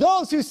other words,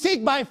 those who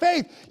seek by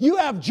faith, you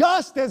have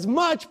just as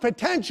much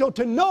potential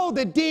to know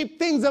the deep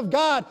things of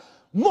God,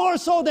 more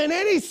so than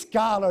any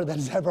scholar that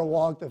has ever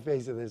walked the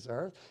face of this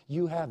earth.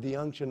 You have the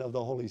unction of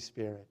the Holy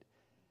Spirit.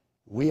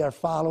 We are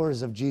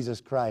followers of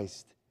Jesus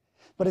Christ.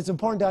 But it's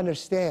important to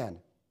understand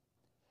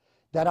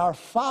that our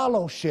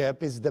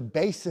fellowship is the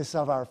basis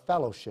of our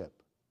fellowship.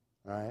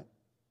 All right?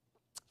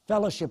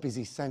 Fellowship is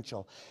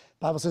essential.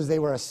 The Bible says they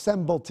were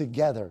assembled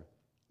together.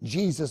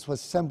 Jesus was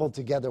assembled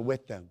together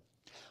with them.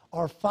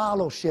 Our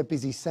fellowship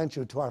is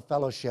essential to our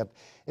fellowship.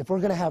 If we're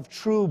going to have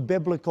true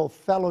biblical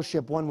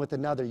fellowship one with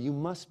another, you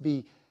must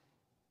be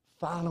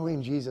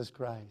following Jesus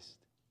Christ.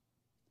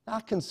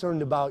 Not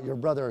concerned about your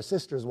brother or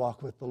sister's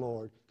walk with the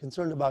Lord,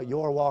 concerned about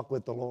your walk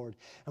with the Lord.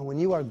 And when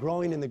you are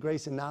growing in the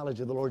grace and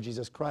knowledge of the Lord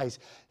Jesus Christ,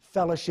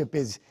 fellowship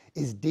is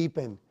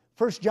deepened.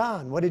 1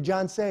 John, what did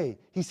John say?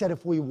 He said,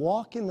 if we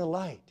walk in the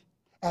light,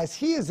 as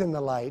he is in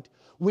the light,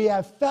 we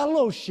have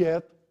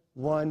fellowship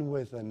one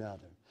with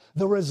another.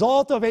 The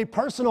result of a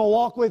personal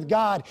walk with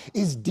God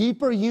is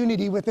deeper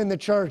unity within the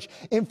church.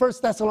 In 1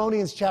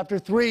 Thessalonians chapter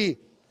 3,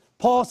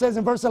 Paul says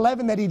in verse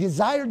 11 that he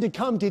desired to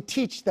come to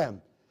teach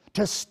them,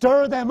 to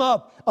stir them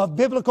up of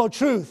biblical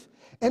truth,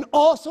 and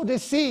also to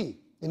see,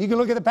 and you can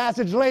look at the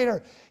passage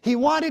later, he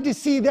wanted to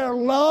see their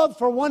love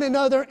for one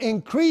another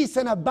increase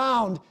and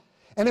abound.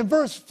 And in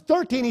verse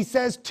 13 he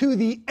says, to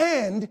the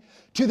end,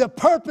 to the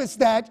purpose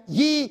that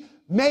ye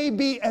may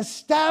be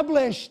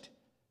established,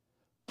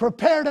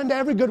 prepared unto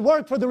every good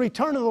work for the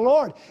return of the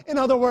Lord. In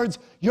other words,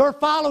 your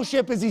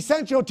fellowship is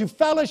essential to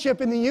fellowship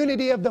in the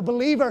unity of the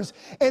believers,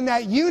 and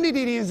that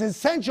unity is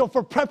essential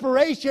for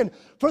preparation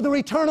for the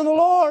return of the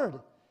Lord.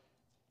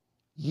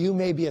 You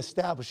may be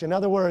established. In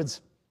other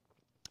words,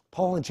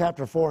 Paul in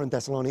chapter 4 in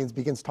Thessalonians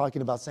begins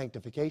talking about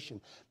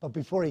sanctification. But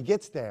before he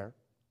gets there,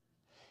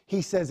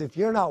 he says, if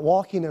you're not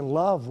walking in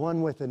love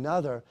one with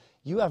another,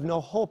 you have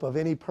no hope of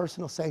any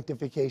personal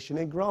sanctification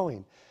and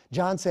growing.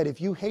 John said, if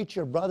you hate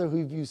your brother who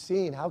you've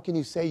seen, how can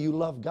you say you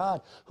love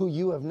God who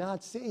you have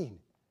not seen?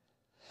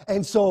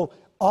 And so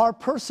our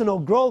personal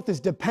growth is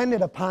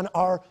dependent upon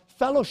our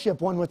fellowship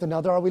one with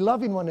another. Are we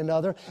loving one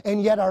another?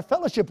 And yet our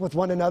fellowship with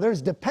one another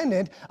is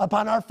dependent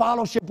upon our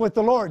fellowship with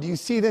the Lord. Do you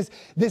see this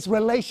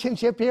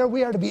relationship here?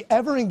 We are to be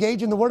ever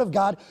engaged in the Word of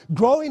God,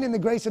 growing in the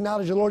grace and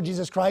knowledge of the Lord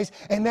Jesus Christ,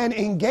 and then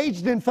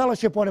engaged in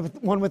fellowship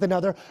one with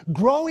another,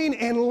 growing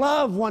in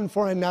love one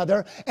for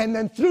another, and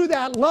then through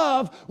that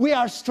love, we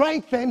are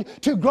strengthened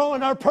to grow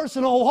in our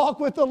personal walk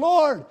with the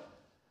Lord.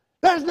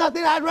 There's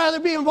nothing I'd rather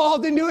be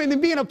involved in doing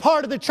than being a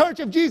part of the church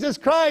of Jesus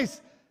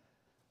Christ.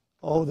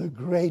 Oh, the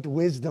great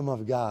wisdom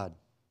of God.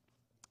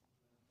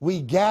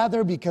 We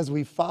gather because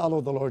we follow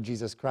the Lord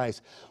Jesus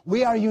Christ.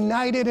 We are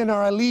united in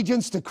our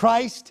allegiance to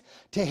Christ,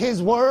 to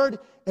His Word,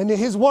 and to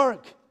His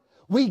work.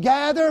 We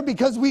gather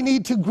because we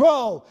need to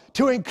grow,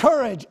 to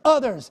encourage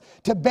others,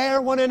 to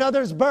bear one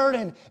another's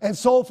burden, and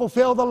so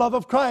fulfill the love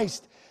of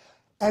Christ.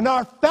 And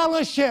our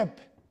fellowship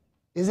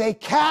is a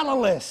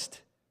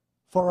catalyst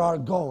for our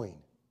going,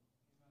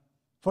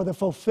 for the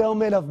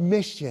fulfillment of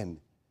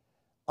mission.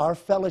 Our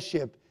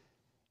fellowship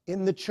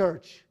in the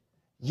church,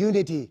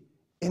 unity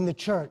in the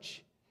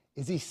church,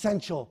 is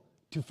essential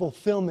to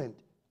fulfillment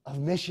of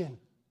mission.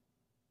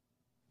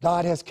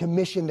 God has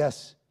commissioned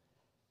us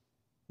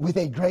with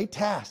a great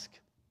task.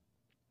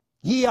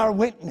 Ye are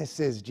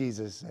witnesses,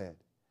 Jesus said.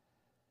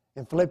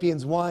 In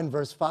Philippians 1,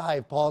 verse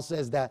 5, Paul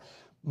says that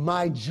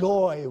my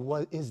joy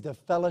is the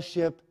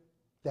fellowship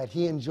that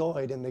he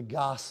enjoyed in the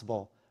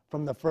gospel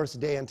from the first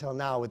day until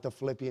now with the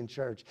Philippian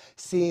church,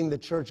 seeing the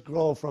church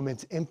grow from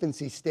its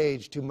infancy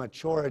stage to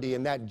maturity,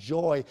 and that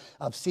joy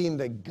of seeing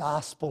the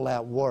gospel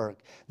at work.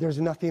 There's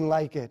nothing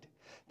like it.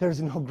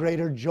 There's no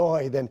greater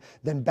joy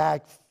than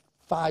back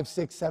 5,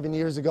 6, 7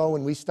 years ago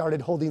when we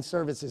started holding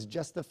services,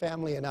 just the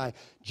family and I,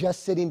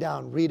 just sitting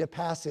down, read a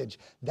passage.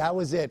 That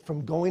was it.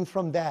 From going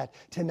from that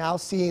to now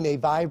seeing a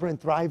vibrant,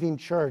 thriving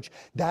church,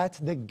 that's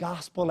the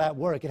gospel at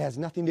work. It has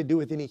nothing to do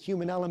with any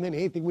human element,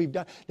 anything we've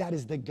done. That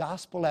is the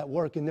gospel at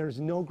work, and there's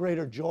no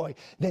greater joy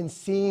than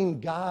seeing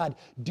God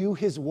do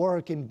His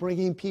work in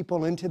bringing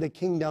people into the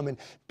kingdom and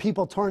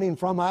people turning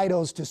from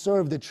idols to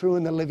serve the true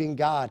and the living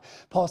God.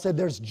 Paul said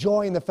there's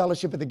joy in the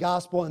fellowship of the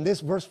gospel. In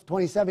this verse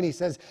 27, he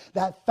says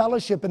that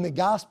fellowship in the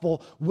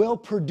gospel will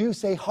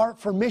produce a heart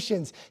for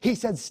missions. He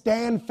said,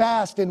 stand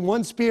fast in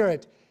one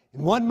spirit,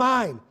 in one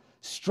mind,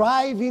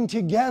 striving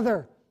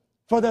together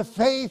for the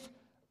faith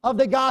of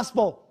the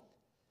gospel.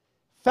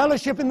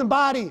 Fellowship in the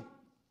body,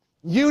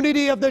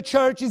 unity of the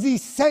church is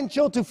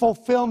essential to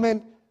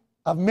fulfillment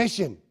of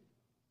mission.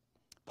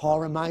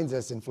 Paul reminds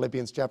us in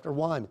Philippians chapter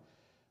 1,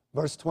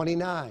 verse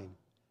 29,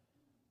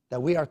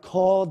 that we are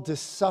called to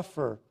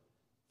suffer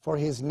for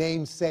His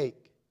name's sake.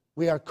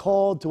 We are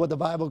called to what the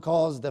Bible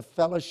calls the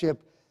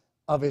fellowship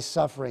of His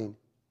suffering.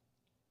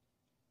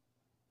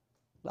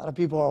 A lot of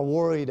people are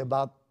worried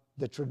about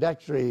the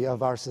trajectory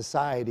of our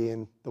society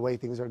and the way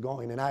things are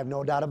going. And I have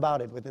no doubt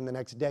about it. Within the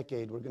next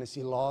decade, we're going to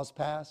see laws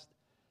passed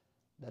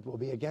that will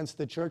be against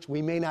the church.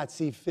 We may not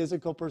see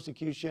physical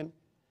persecution.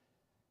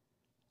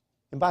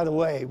 And by the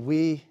way,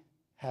 we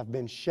have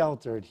been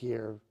sheltered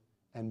here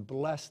and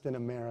blessed in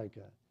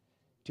America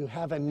to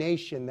have a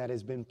nation that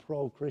has been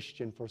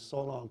pro-Christian for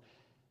so long.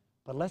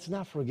 But let's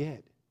not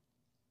forget,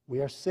 we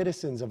are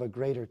citizens of a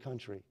greater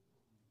country.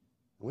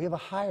 We have a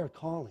higher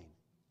calling.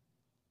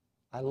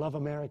 I love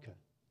America.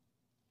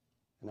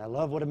 And I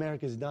love what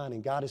America has done.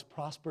 And God has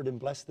prospered and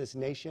blessed this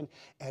nation.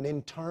 And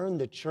in turn,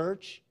 the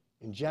church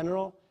in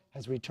general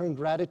has returned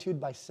gratitude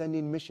by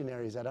sending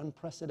missionaries at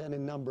unprecedented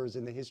numbers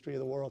in the history of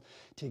the world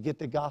to get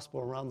the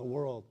gospel around the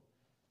world.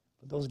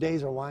 But those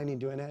days are winding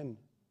to an end.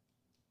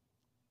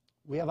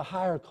 We have a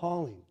higher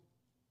calling.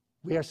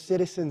 We are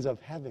citizens of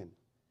heaven.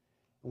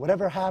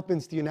 Whatever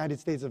happens to the United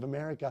States of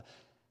America,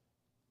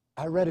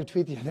 I read a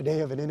tweet the other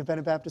day of an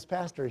independent Baptist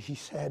pastor. He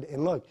said,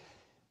 and look,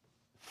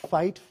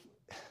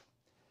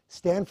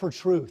 stand for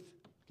truth,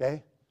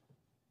 okay?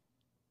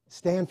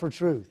 Stand for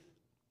truth.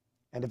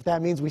 And if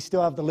that means we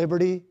still have the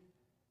liberty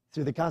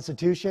through the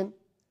Constitution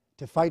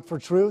to fight for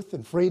truth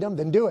and freedom,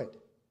 then do it.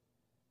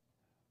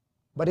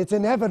 But it's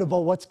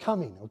inevitable what's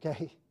coming,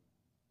 okay?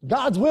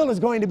 God's will is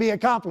going to be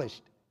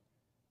accomplished.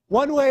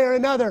 One way or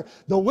another,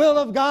 the will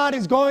of God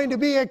is going to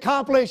be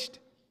accomplished.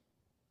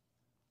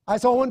 I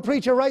saw one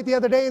preacher write the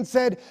other day and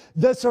said,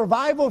 the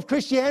survival of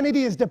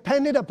Christianity is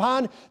dependent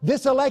upon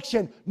this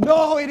election.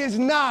 No, it is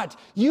not.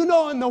 You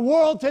know, in the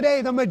world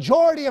today, the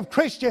majority of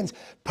Christians,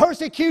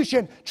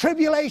 persecution,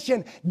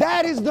 tribulation,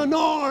 that is the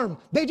norm.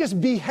 They just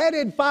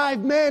beheaded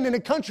 5 men in a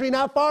country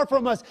not far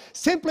from us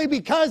simply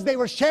because they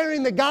were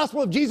sharing the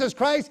gospel of Jesus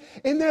Christ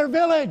in their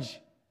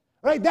village.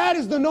 Right? That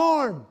is the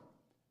norm.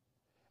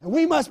 And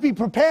we must be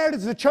prepared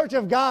as the church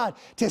of God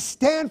to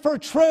stand for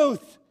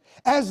truth,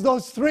 as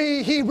those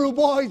 3 Hebrew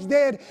boys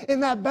did in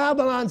that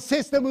Babylon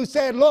system, who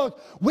said,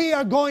 look, we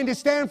are going to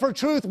stand for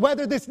truth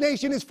whether this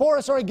nation is for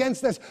us or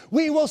against us.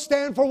 We will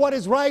stand for what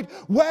is right,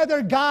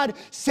 whether God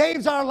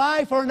saves our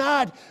life or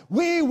not.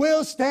 We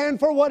will stand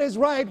for what is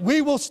right.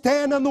 We will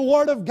stand on the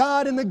word of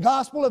God and the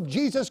gospel of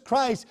Jesus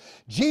Christ.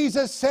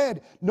 Jesus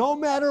said, no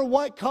matter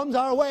what comes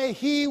our way,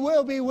 he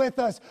will be with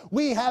us.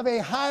 We have a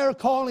higher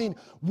calling.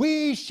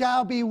 We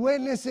shall be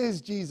witnesses,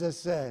 Jesus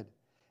said.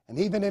 And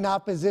even in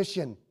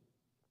opposition,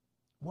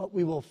 what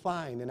we will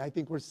find, and I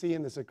think we're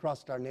seeing this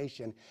across our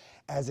nation,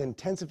 as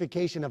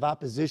intensification of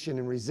opposition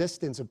and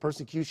resistance and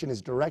persecution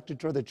is directed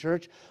toward the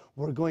church,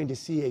 we're going to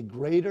see a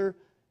greater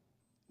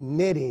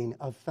knitting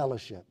of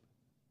fellowship.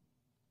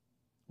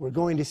 We're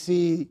going to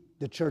see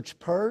the church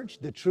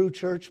purged, the true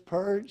church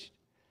purged,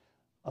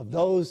 of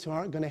those who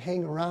aren't going to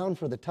hang around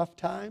for the tough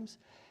times,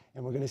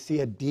 and we're going to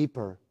see a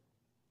deeper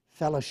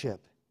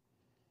fellowship.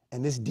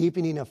 And this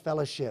deepening of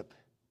fellowship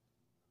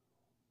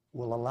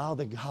will allow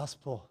the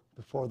gospel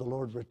before the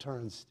Lord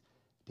returns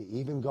to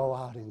even go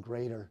out in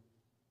greater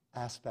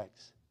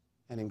aspects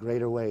and in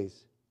greater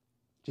ways.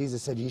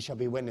 Jesus said, ye shall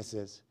be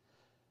witnesses.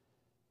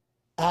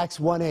 Acts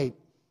 1:8,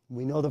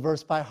 we know the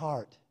verse by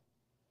heart.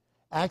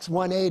 Acts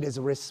 1:8 is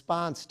a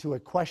response to a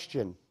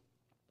question.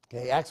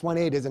 Okay, Acts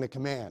 1:8 isn't a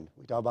command.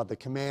 We talk about the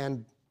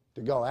command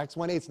to go. Acts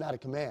 1:8 is not a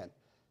command.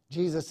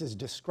 Jesus is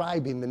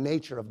describing the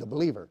nature of the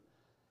believer,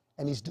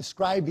 and he's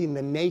describing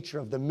the nature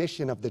of the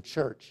mission of the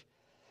church.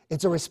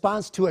 It's a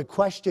response to a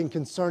question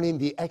concerning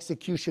the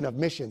execution of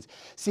missions.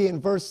 See, in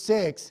verse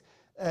 6,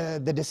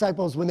 the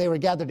disciples, when they were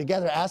gathered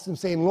together, asked him,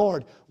 saying,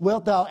 Lord,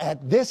 wilt thou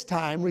at this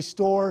time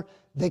restore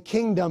the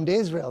kingdom to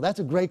Israel? That's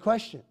a great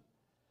question.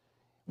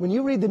 When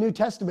you read the New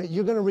Testament,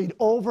 you're going to read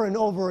over and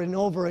over and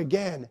over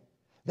again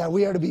that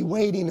we are to be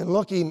waiting and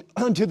looking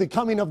unto the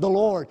coming of the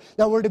Lord,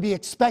 that we're to be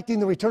expecting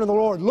the return of the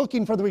Lord,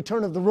 looking for the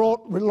return of the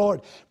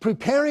Lord,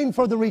 preparing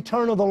for the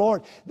return of the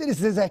Lord.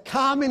 This is a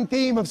common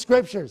theme of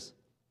Scriptures.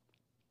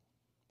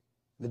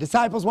 The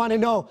disciples want to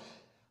know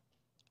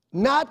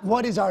not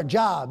what is our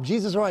job.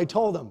 Jesus already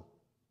told them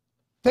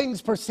things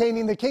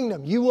pertaining the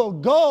kingdom. You will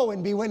go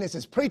and be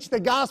witnesses, preach the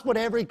gospel to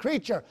every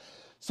creature.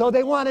 So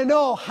they want to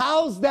know,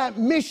 how's that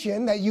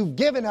mission that you've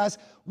given us,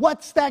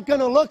 what's that going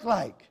to look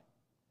like?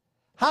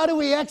 How do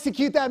we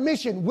execute that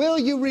mission? Will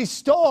you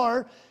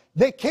restore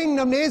the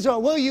kingdom to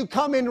Israel? Will you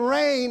come and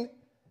reign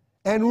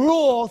and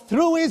rule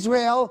through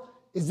Israel?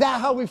 Is that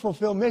how we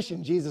fulfill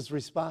mission? Jesus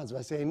responds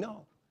by saying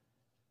no.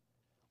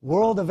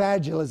 World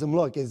evangelism,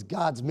 look, is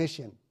God's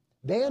mission.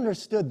 They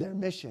understood their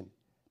mission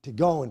to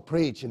go and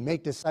preach and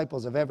make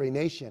disciples of every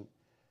nation.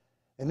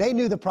 And they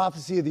knew the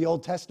prophecy of the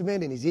Old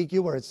Testament in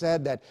Ezekiel, where it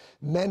said that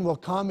men will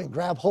come and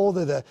grab hold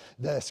of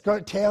the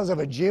skirt tails of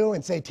a Jew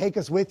and say, take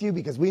us with you,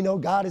 because we know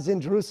God is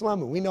in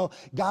Jerusalem and we know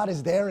God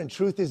is there and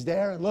truth is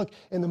there. And look,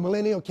 in the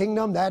millennial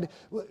kingdom, that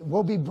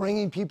we'll be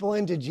bringing people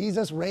into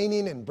Jesus,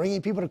 reigning and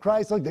bringing people to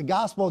Christ. Look, the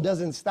gospel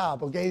doesn't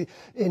stop, okay?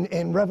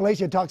 In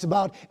Revelation, it talks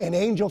about an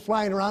angel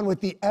flying around with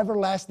the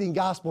everlasting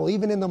gospel.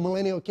 Even in the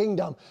millennial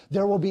kingdom,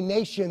 there will be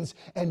nations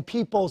and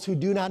peoples who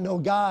do not know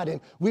God, and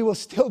we will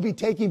still be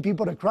taking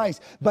people to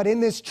Christ. But in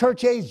this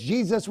church age,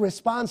 Jesus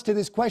responds to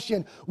this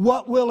question,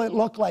 what will it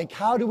look like?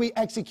 How do we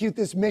execute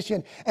this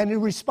mission? And he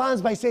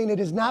responds by saying, it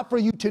is not for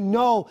you to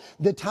know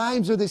the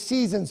times or the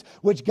seasons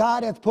which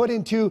God hath put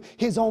into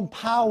his own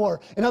power.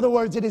 In other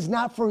words, it is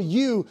not for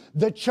you,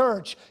 the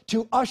church,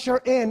 to usher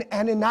in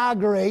and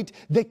inaugurate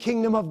the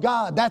kingdom of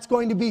God. That's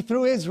going to be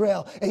through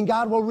Israel, and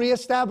God will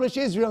reestablish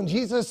Israel. And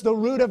Jesus, the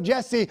root of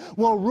Jesse,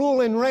 will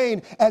rule and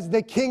reign as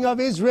the king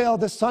of Israel,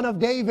 the son of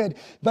David.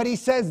 But he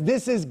says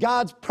this is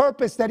God's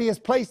purpose that he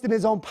has placed in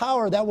his own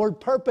power. That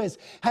word purpose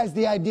has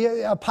the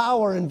idea of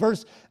power. In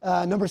verse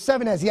number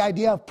 7 has the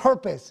idea of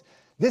purpose.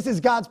 This is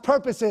God's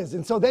purposes.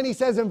 And so then he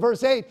says in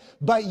verse 8,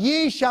 but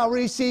ye shall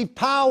receive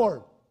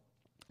power.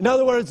 In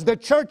other words, the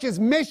church's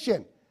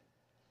mission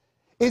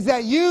is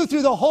that you,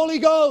 through the Holy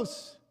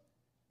Ghost,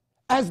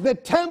 as the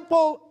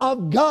temple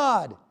of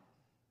God,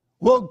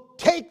 will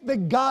take the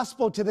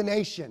gospel to the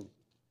nation.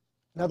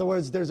 In other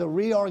words, there's a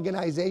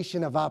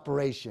reorganization of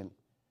operation.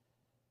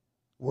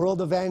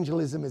 World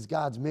evangelism is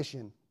God's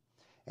mission,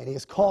 and he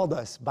has called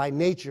us by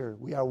nature.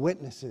 We are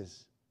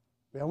witnesses.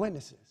 We are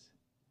witnesses.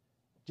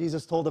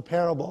 Jesus told a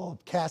parable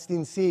of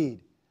casting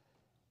seed.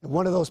 In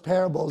one of those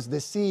parables, the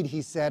seed,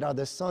 he said, are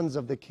the sons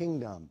of the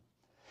kingdom.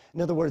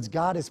 In other words,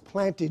 God has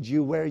planted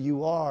you where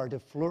you are to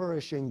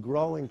flourish and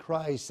grow in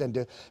Christ and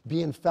to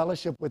be in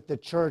fellowship with the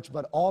church.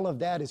 But all of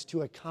that is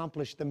to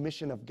accomplish the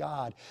mission of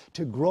God,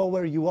 to grow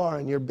where you are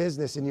in your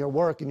business, in your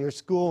work, in your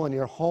school, in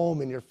your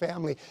home, in your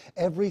family.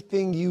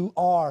 Everything you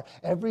are,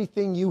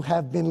 everything you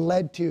have been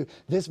led to,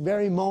 this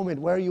very moment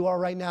where you are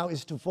right now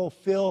is to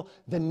fulfill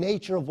the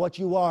nature of what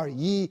you are.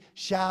 Ye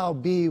shall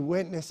be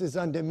witnesses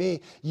unto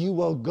me. You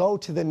will go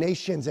to the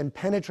nations and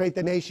penetrate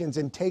the nations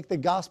and take the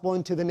gospel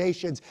into the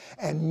nations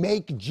and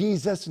make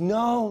Jesus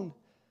known.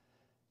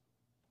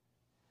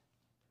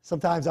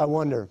 Sometimes I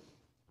wonder,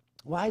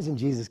 why hasn't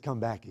Jesus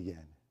come back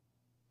again?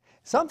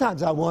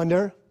 Sometimes I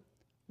wonder,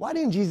 why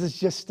didn't Jesus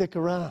just stick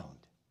around?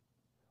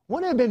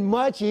 Wouldn't it have been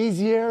much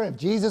easier if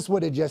Jesus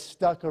would have just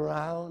stuck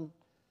around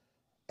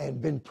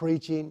and been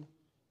preaching?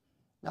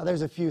 Now,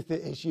 there's a few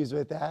issues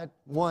with that.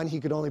 One, he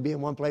could only be in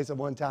one place at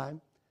one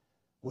time.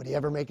 Would he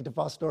ever make it to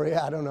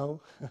Fostoria? I don't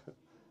know.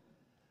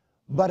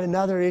 But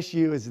another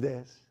issue is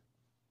this.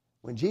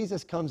 When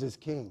Jesus comes as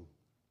king,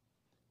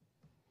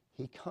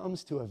 he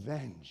comes to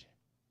avenge.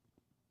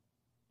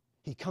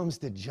 He comes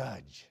to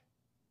judge.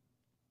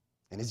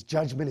 And his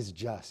judgment is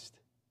just.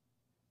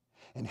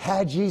 And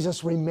had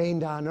Jesus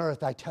remained on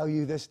earth, I tell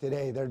you this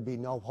today, there'd be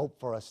no hope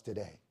for us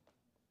today.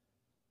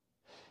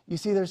 You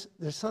see, there's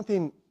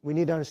something we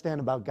need to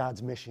understand about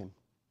God's mission.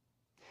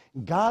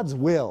 God's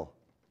will,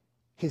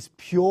 his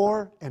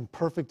pure and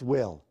perfect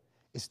will,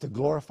 is to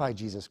glorify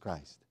Jesus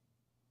Christ.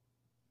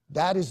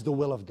 That is the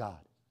will of God.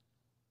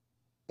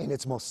 In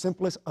its most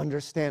simplest,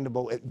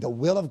 understandable, the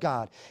will of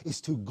God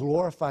is to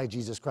glorify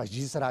Jesus Christ.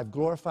 Jesus said, I've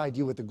glorified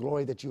you with the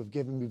glory that you have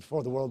given me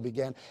before the world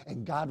began.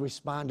 And God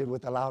responded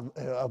with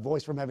a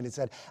voice from heaven and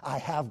said, I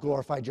have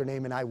glorified your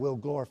name and I will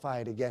glorify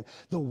it again.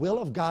 The will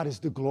of God is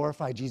to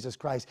glorify Jesus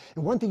Christ.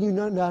 And one thing you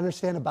need to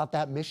understand about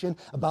that mission,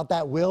 about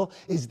that will,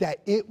 is that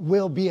it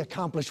will be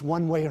accomplished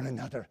one way or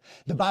another.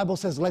 The Bible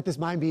says, let this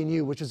mind be in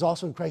you, which is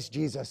also in Christ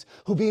Jesus,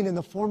 who being in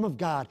the form of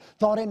God,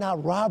 thought it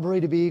not robbery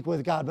to be equal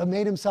with God, but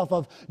made himself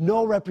of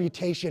no reputation.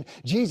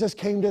 Jesus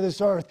came to this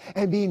earth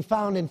and being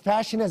found in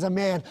fashion as a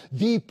man,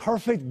 the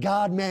perfect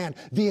God-man,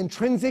 the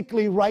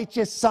intrinsically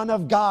righteous Son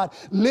of God,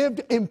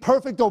 lived in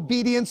perfect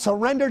obedience,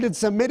 surrendered and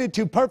submitted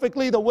to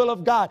perfectly the will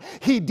of God.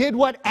 He did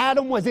what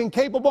Adam was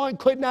incapable and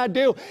could not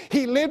do.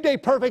 He lived a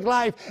perfect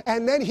life,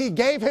 and then he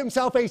gave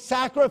himself a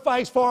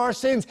sacrifice for our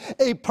sins,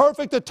 a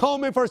perfect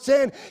atonement for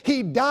sin.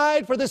 He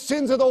died for the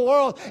sins of the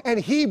world,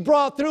 and he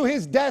brought through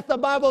his death, the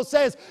Bible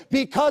says,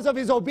 because of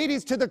his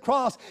obedience to the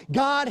cross,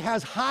 God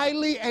has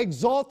highly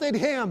exalted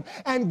him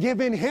and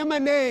given him a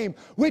name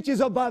which is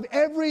above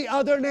every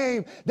other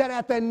name, that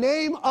at the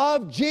name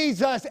of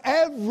Jesus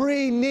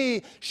every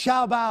knee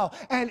shall bow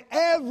and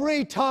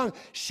every tongue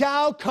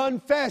shall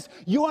confess.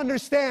 You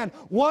understand,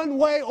 one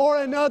way or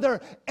another,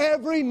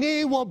 every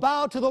knee will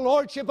bow to the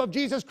lordship of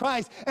Jesus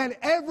Christ and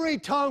every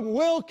tongue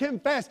will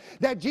confess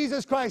that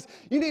Jesus Christ.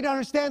 You need to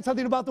understand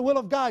something about the will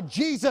of God.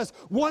 Jesus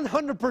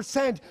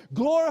 100%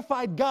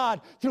 glorified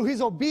God through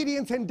his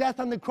obedience and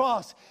death on the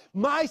cross.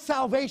 My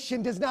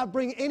salvation does not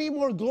bring any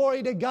more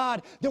glory to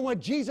God than what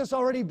Jesus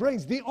already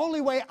brings. The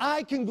only way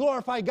I can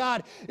glorify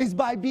God is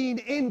by being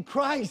in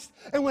Christ.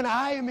 And when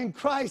I am in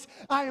Christ,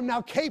 I am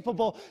now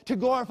capable to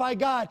glorify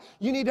God.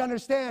 You need to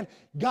understand,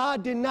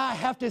 God did not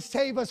have to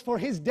save us for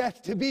his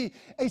death to be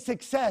a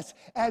success,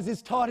 as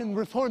is taught in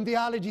Reformed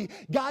theology.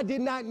 God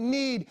did not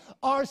need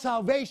our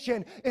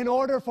salvation in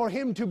order for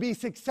him to be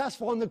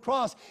successful on the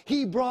cross.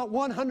 He brought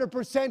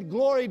 100%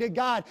 glory to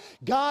God.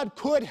 God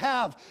could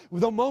have,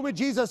 the moment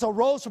Jesus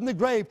arose from the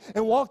grave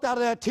and walked out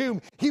of that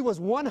tomb, he was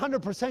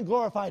 100%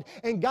 glorified.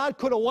 And God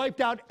could have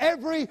wiped out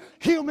every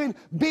human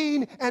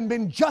being and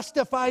been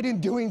justified in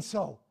doing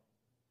so.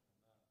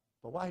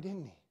 But why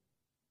didn't he?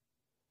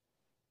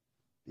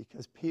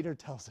 Because Peter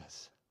tells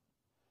us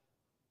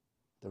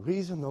the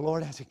reason the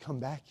Lord hasn't come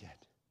back yet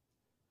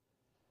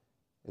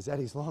is that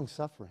he's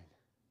long-suffering.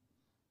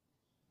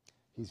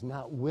 He's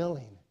not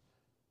willing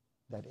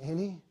that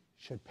any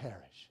should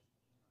perish.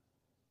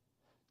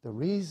 The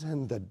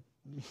reason the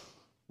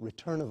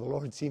return of the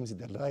Lord seems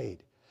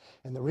delayed,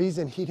 and the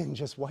reason he didn't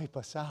just wipe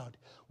us out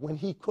when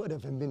he could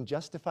have and been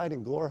justified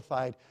and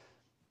glorified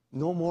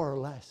no more or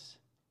less,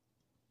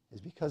 is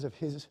because of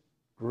his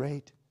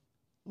great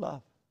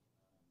love.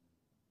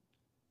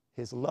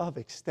 His love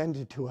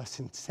extended to us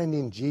in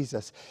sending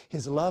Jesus.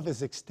 His love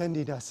is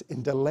extending us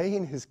in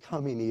delaying his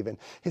coming even.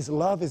 His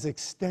love is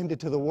extended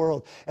to the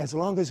world. As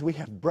long as we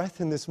have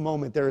breath in this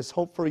moment, there is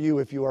hope for you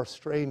if you are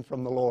straying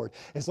from the Lord.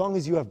 As long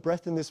as you have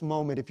breath in this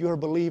moment, if you're a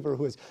believer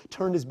who has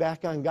turned his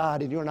back on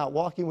God and you're not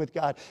walking with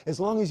God, as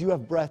long as you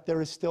have breath,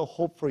 there is still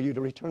hope for you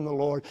to return the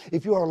Lord.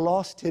 If you are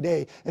lost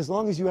today, as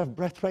long as you have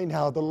breath right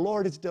now, the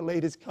Lord has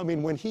delayed his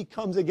coming. When he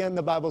comes again,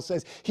 the Bible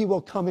says, he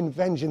will come in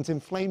vengeance, in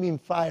flaming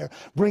fire,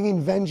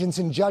 bringing vengeance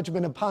and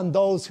judgment upon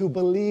those who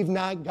believe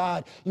not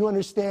God. You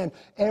understand,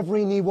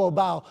 every knee will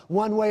bow.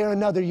 One way or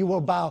another you will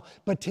bow.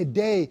 But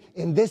today,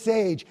 in this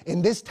age,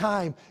 in this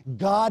time,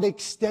 God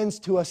extends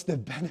to us the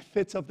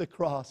benefits of the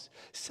cross: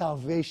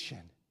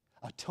 salvation,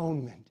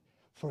 atonement,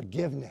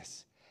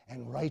 forgiveness,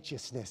 and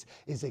righteousness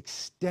is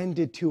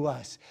extended to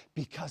us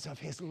because of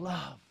his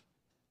love.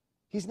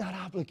 He's not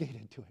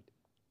obligated to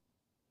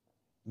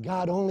it.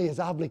 God only has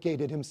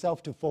obligated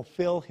himself to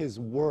fulfill his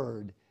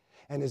word.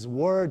 And his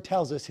word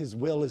tells us his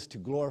will is to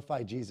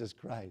glorify Jesus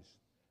Christ.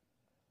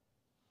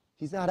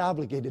 He's not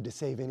obligated to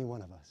save any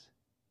one of us.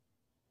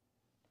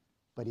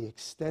 But he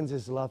extends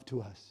his love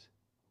to us.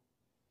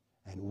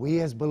 And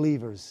we as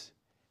believers,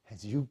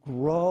 as you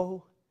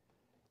grow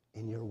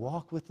in your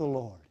walk with the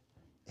Lord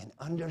and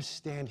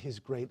understand his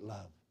great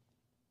love,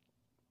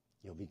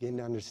 you'll begin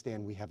to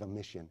understand we have a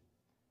mission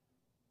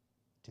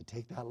to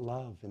take that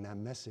love and that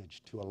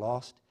message to a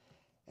lost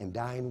and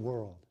dying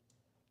world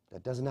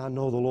that does not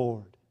know the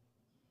Lord.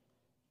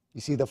 You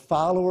see, the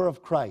follower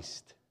of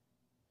Christ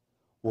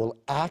will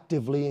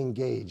actively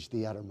engage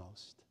the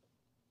uttermost.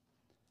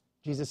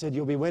 Jesus said,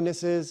 you'll be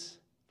witnesses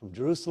from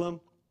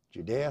Jerusalem,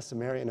 Judea,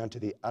 Samaria, and unto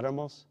the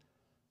uttermost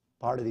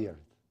part of the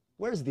earth.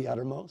 Where's the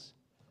uttermost?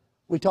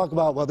 We talk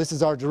about, well, this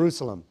is our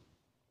Jerusalem.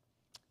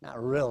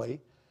 Not really.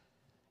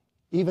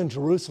 Even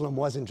Jerusalem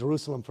wasn't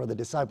Jerusalem for the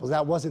disciples.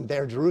 That wasn't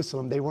their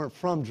Jerusalem. They weren't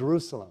from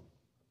Jerusalem.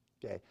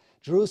 Okay?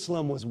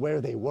 Jerusalem was where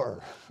they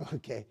were.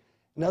 Okay?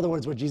 In other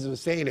words, what Jesus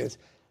was saying is,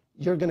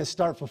 you're going to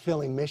start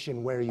fulfilling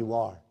mission where you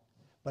are,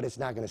 but it's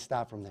not going to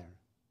stop from there.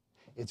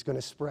 It's going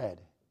to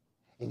spread,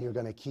 and you're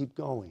going to keep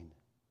going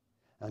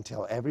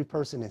until every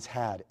person has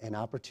had an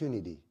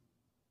opportunity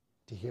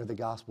to hear the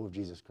gospel of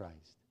Jesus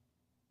Christ.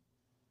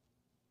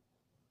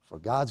 For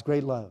God's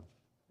great love,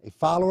 a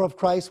follower of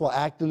Christ will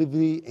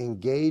actively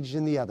engage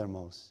in the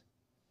uttermost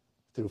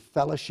through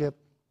fellowship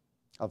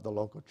of the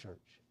local church.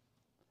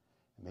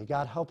 And may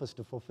God help us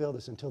to fulfill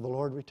this until the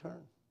Lord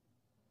returns.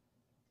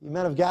 You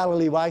men of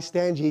Galilee, why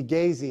stand ye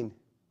gazing?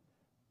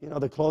 You know,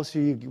 the closer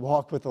you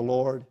walk with the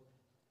Lord,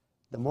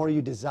 the more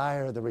you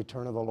desire the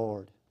return of the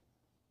Lord.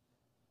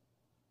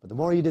 But the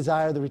more you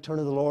desire the return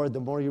of the Lord, the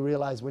more you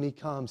realize when he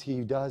comes,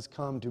 he does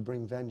come to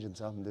bring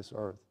vengeance on this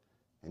earth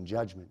and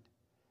judgment.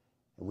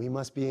 And we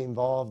must be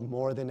involved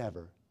more than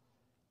ever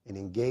in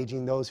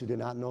engaging those who do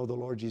not know the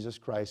Lord Jesus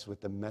Christ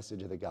with the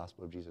message of the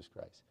gospel of Jesus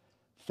Christ.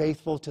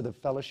 Faithful to the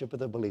fellowship of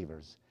the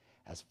believers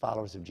as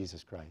followers of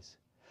Jesus Christ.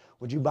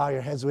 Would you bow your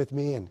heads with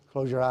me and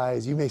close your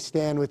eyes? You may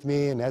stand with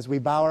me, and as we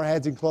bow our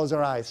heads and close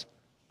our eyes,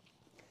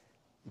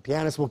 the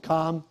pianist will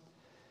come.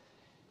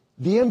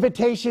 The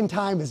invitation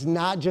time is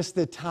not just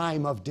the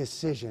time of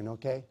decision,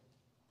 okay?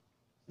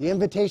 The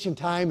invitation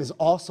time is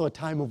also a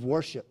time of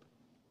worship.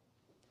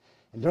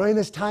 And during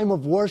this time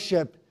of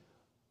worship,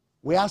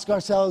 we ask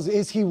ourselves,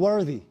 is he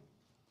worthy?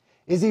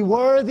 Is he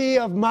worthy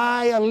of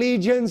my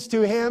allegiance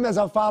to him as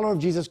a follower of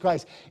Jesus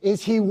Christ?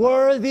 Is he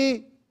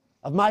worthy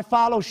of my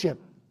fellowship?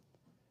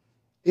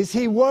 Is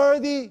he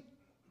worthy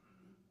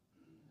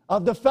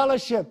of the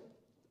fellowship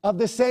of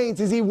the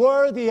saints? Is he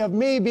worthy of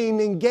me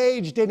being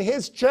engaged in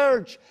his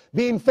church,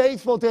 being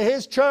faithful to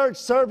his church,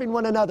 serving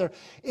one another?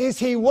 Is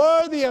he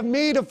worthy of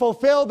me to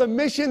fulfill the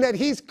mission that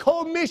he's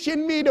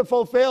commissioned me to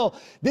fulfill?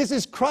 This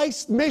is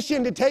Christ's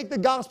mission, to take the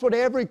gospel to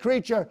every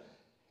creature.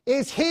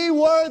 Is he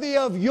worthy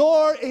of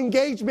your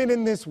engagement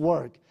in this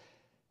work?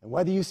 And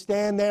whether you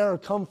stand there or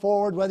come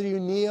forward, whether you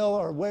kneel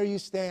or where you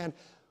stand,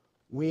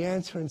 we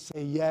answer and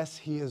say, yes,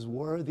 he is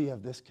worthy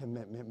of this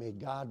commitment. May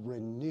God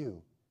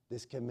renew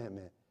this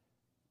commitment.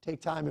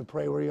 Take time and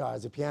pray where you are.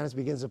 As the pianist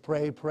begins to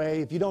pray, pray.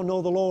 If you don't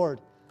know the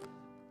Lord,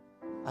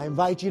 I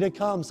invite you to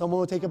come. Someone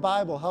will take a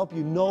Bible, help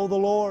you know the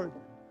Lord.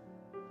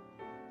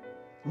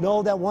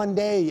 Know that one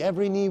day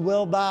every knee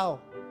will bow.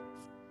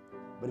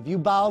 But if you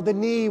bow the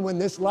knee when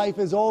this life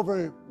is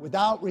over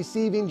without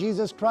receiving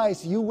Jesus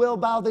Christ, you will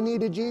bow the knee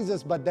to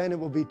Jesus, but then it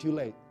will be too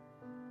late.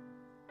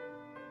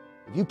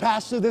 If you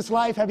pass through this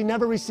life having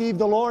never received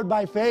the Lord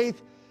by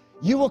faith,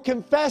 you will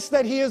confess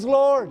that he is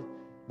Lord,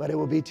 but it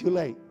will be too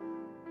late.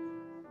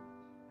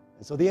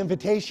 And so the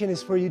invitation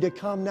is for you to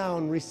come now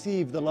and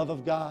receive the love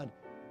of God,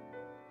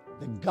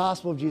 the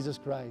gospel of Jesus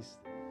Christ.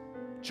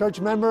 Church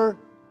member,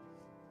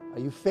 are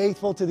you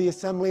faithful to the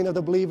assembling of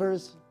the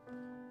believers?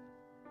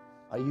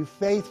 Are you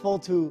faithful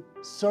to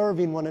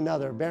serving one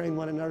another, bearing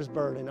one another's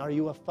burden? Are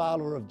you a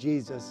follower of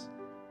Jesus,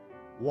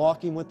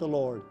 walking with the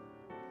Lord?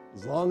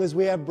 As long as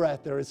we have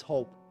breath, there is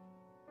hope.